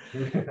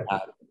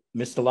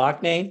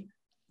 Loughnane?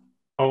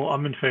 Oh,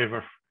 I'm in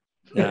favor.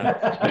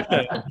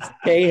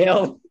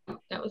 Cahill,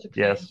 That was exciting.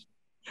 Yes.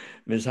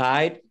 Ms.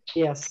 Hyde,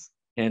 Yes.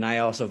 and I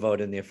also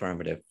vote in the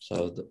affirmative.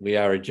 So we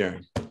are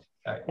adjourned. All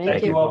right. Thank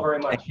Thank you. you all very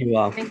much. Thank you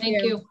all. Thank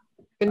you.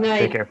 Good night.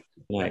 Take care.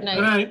 Good night. Good night.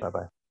 Good night.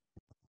 Bye-bye.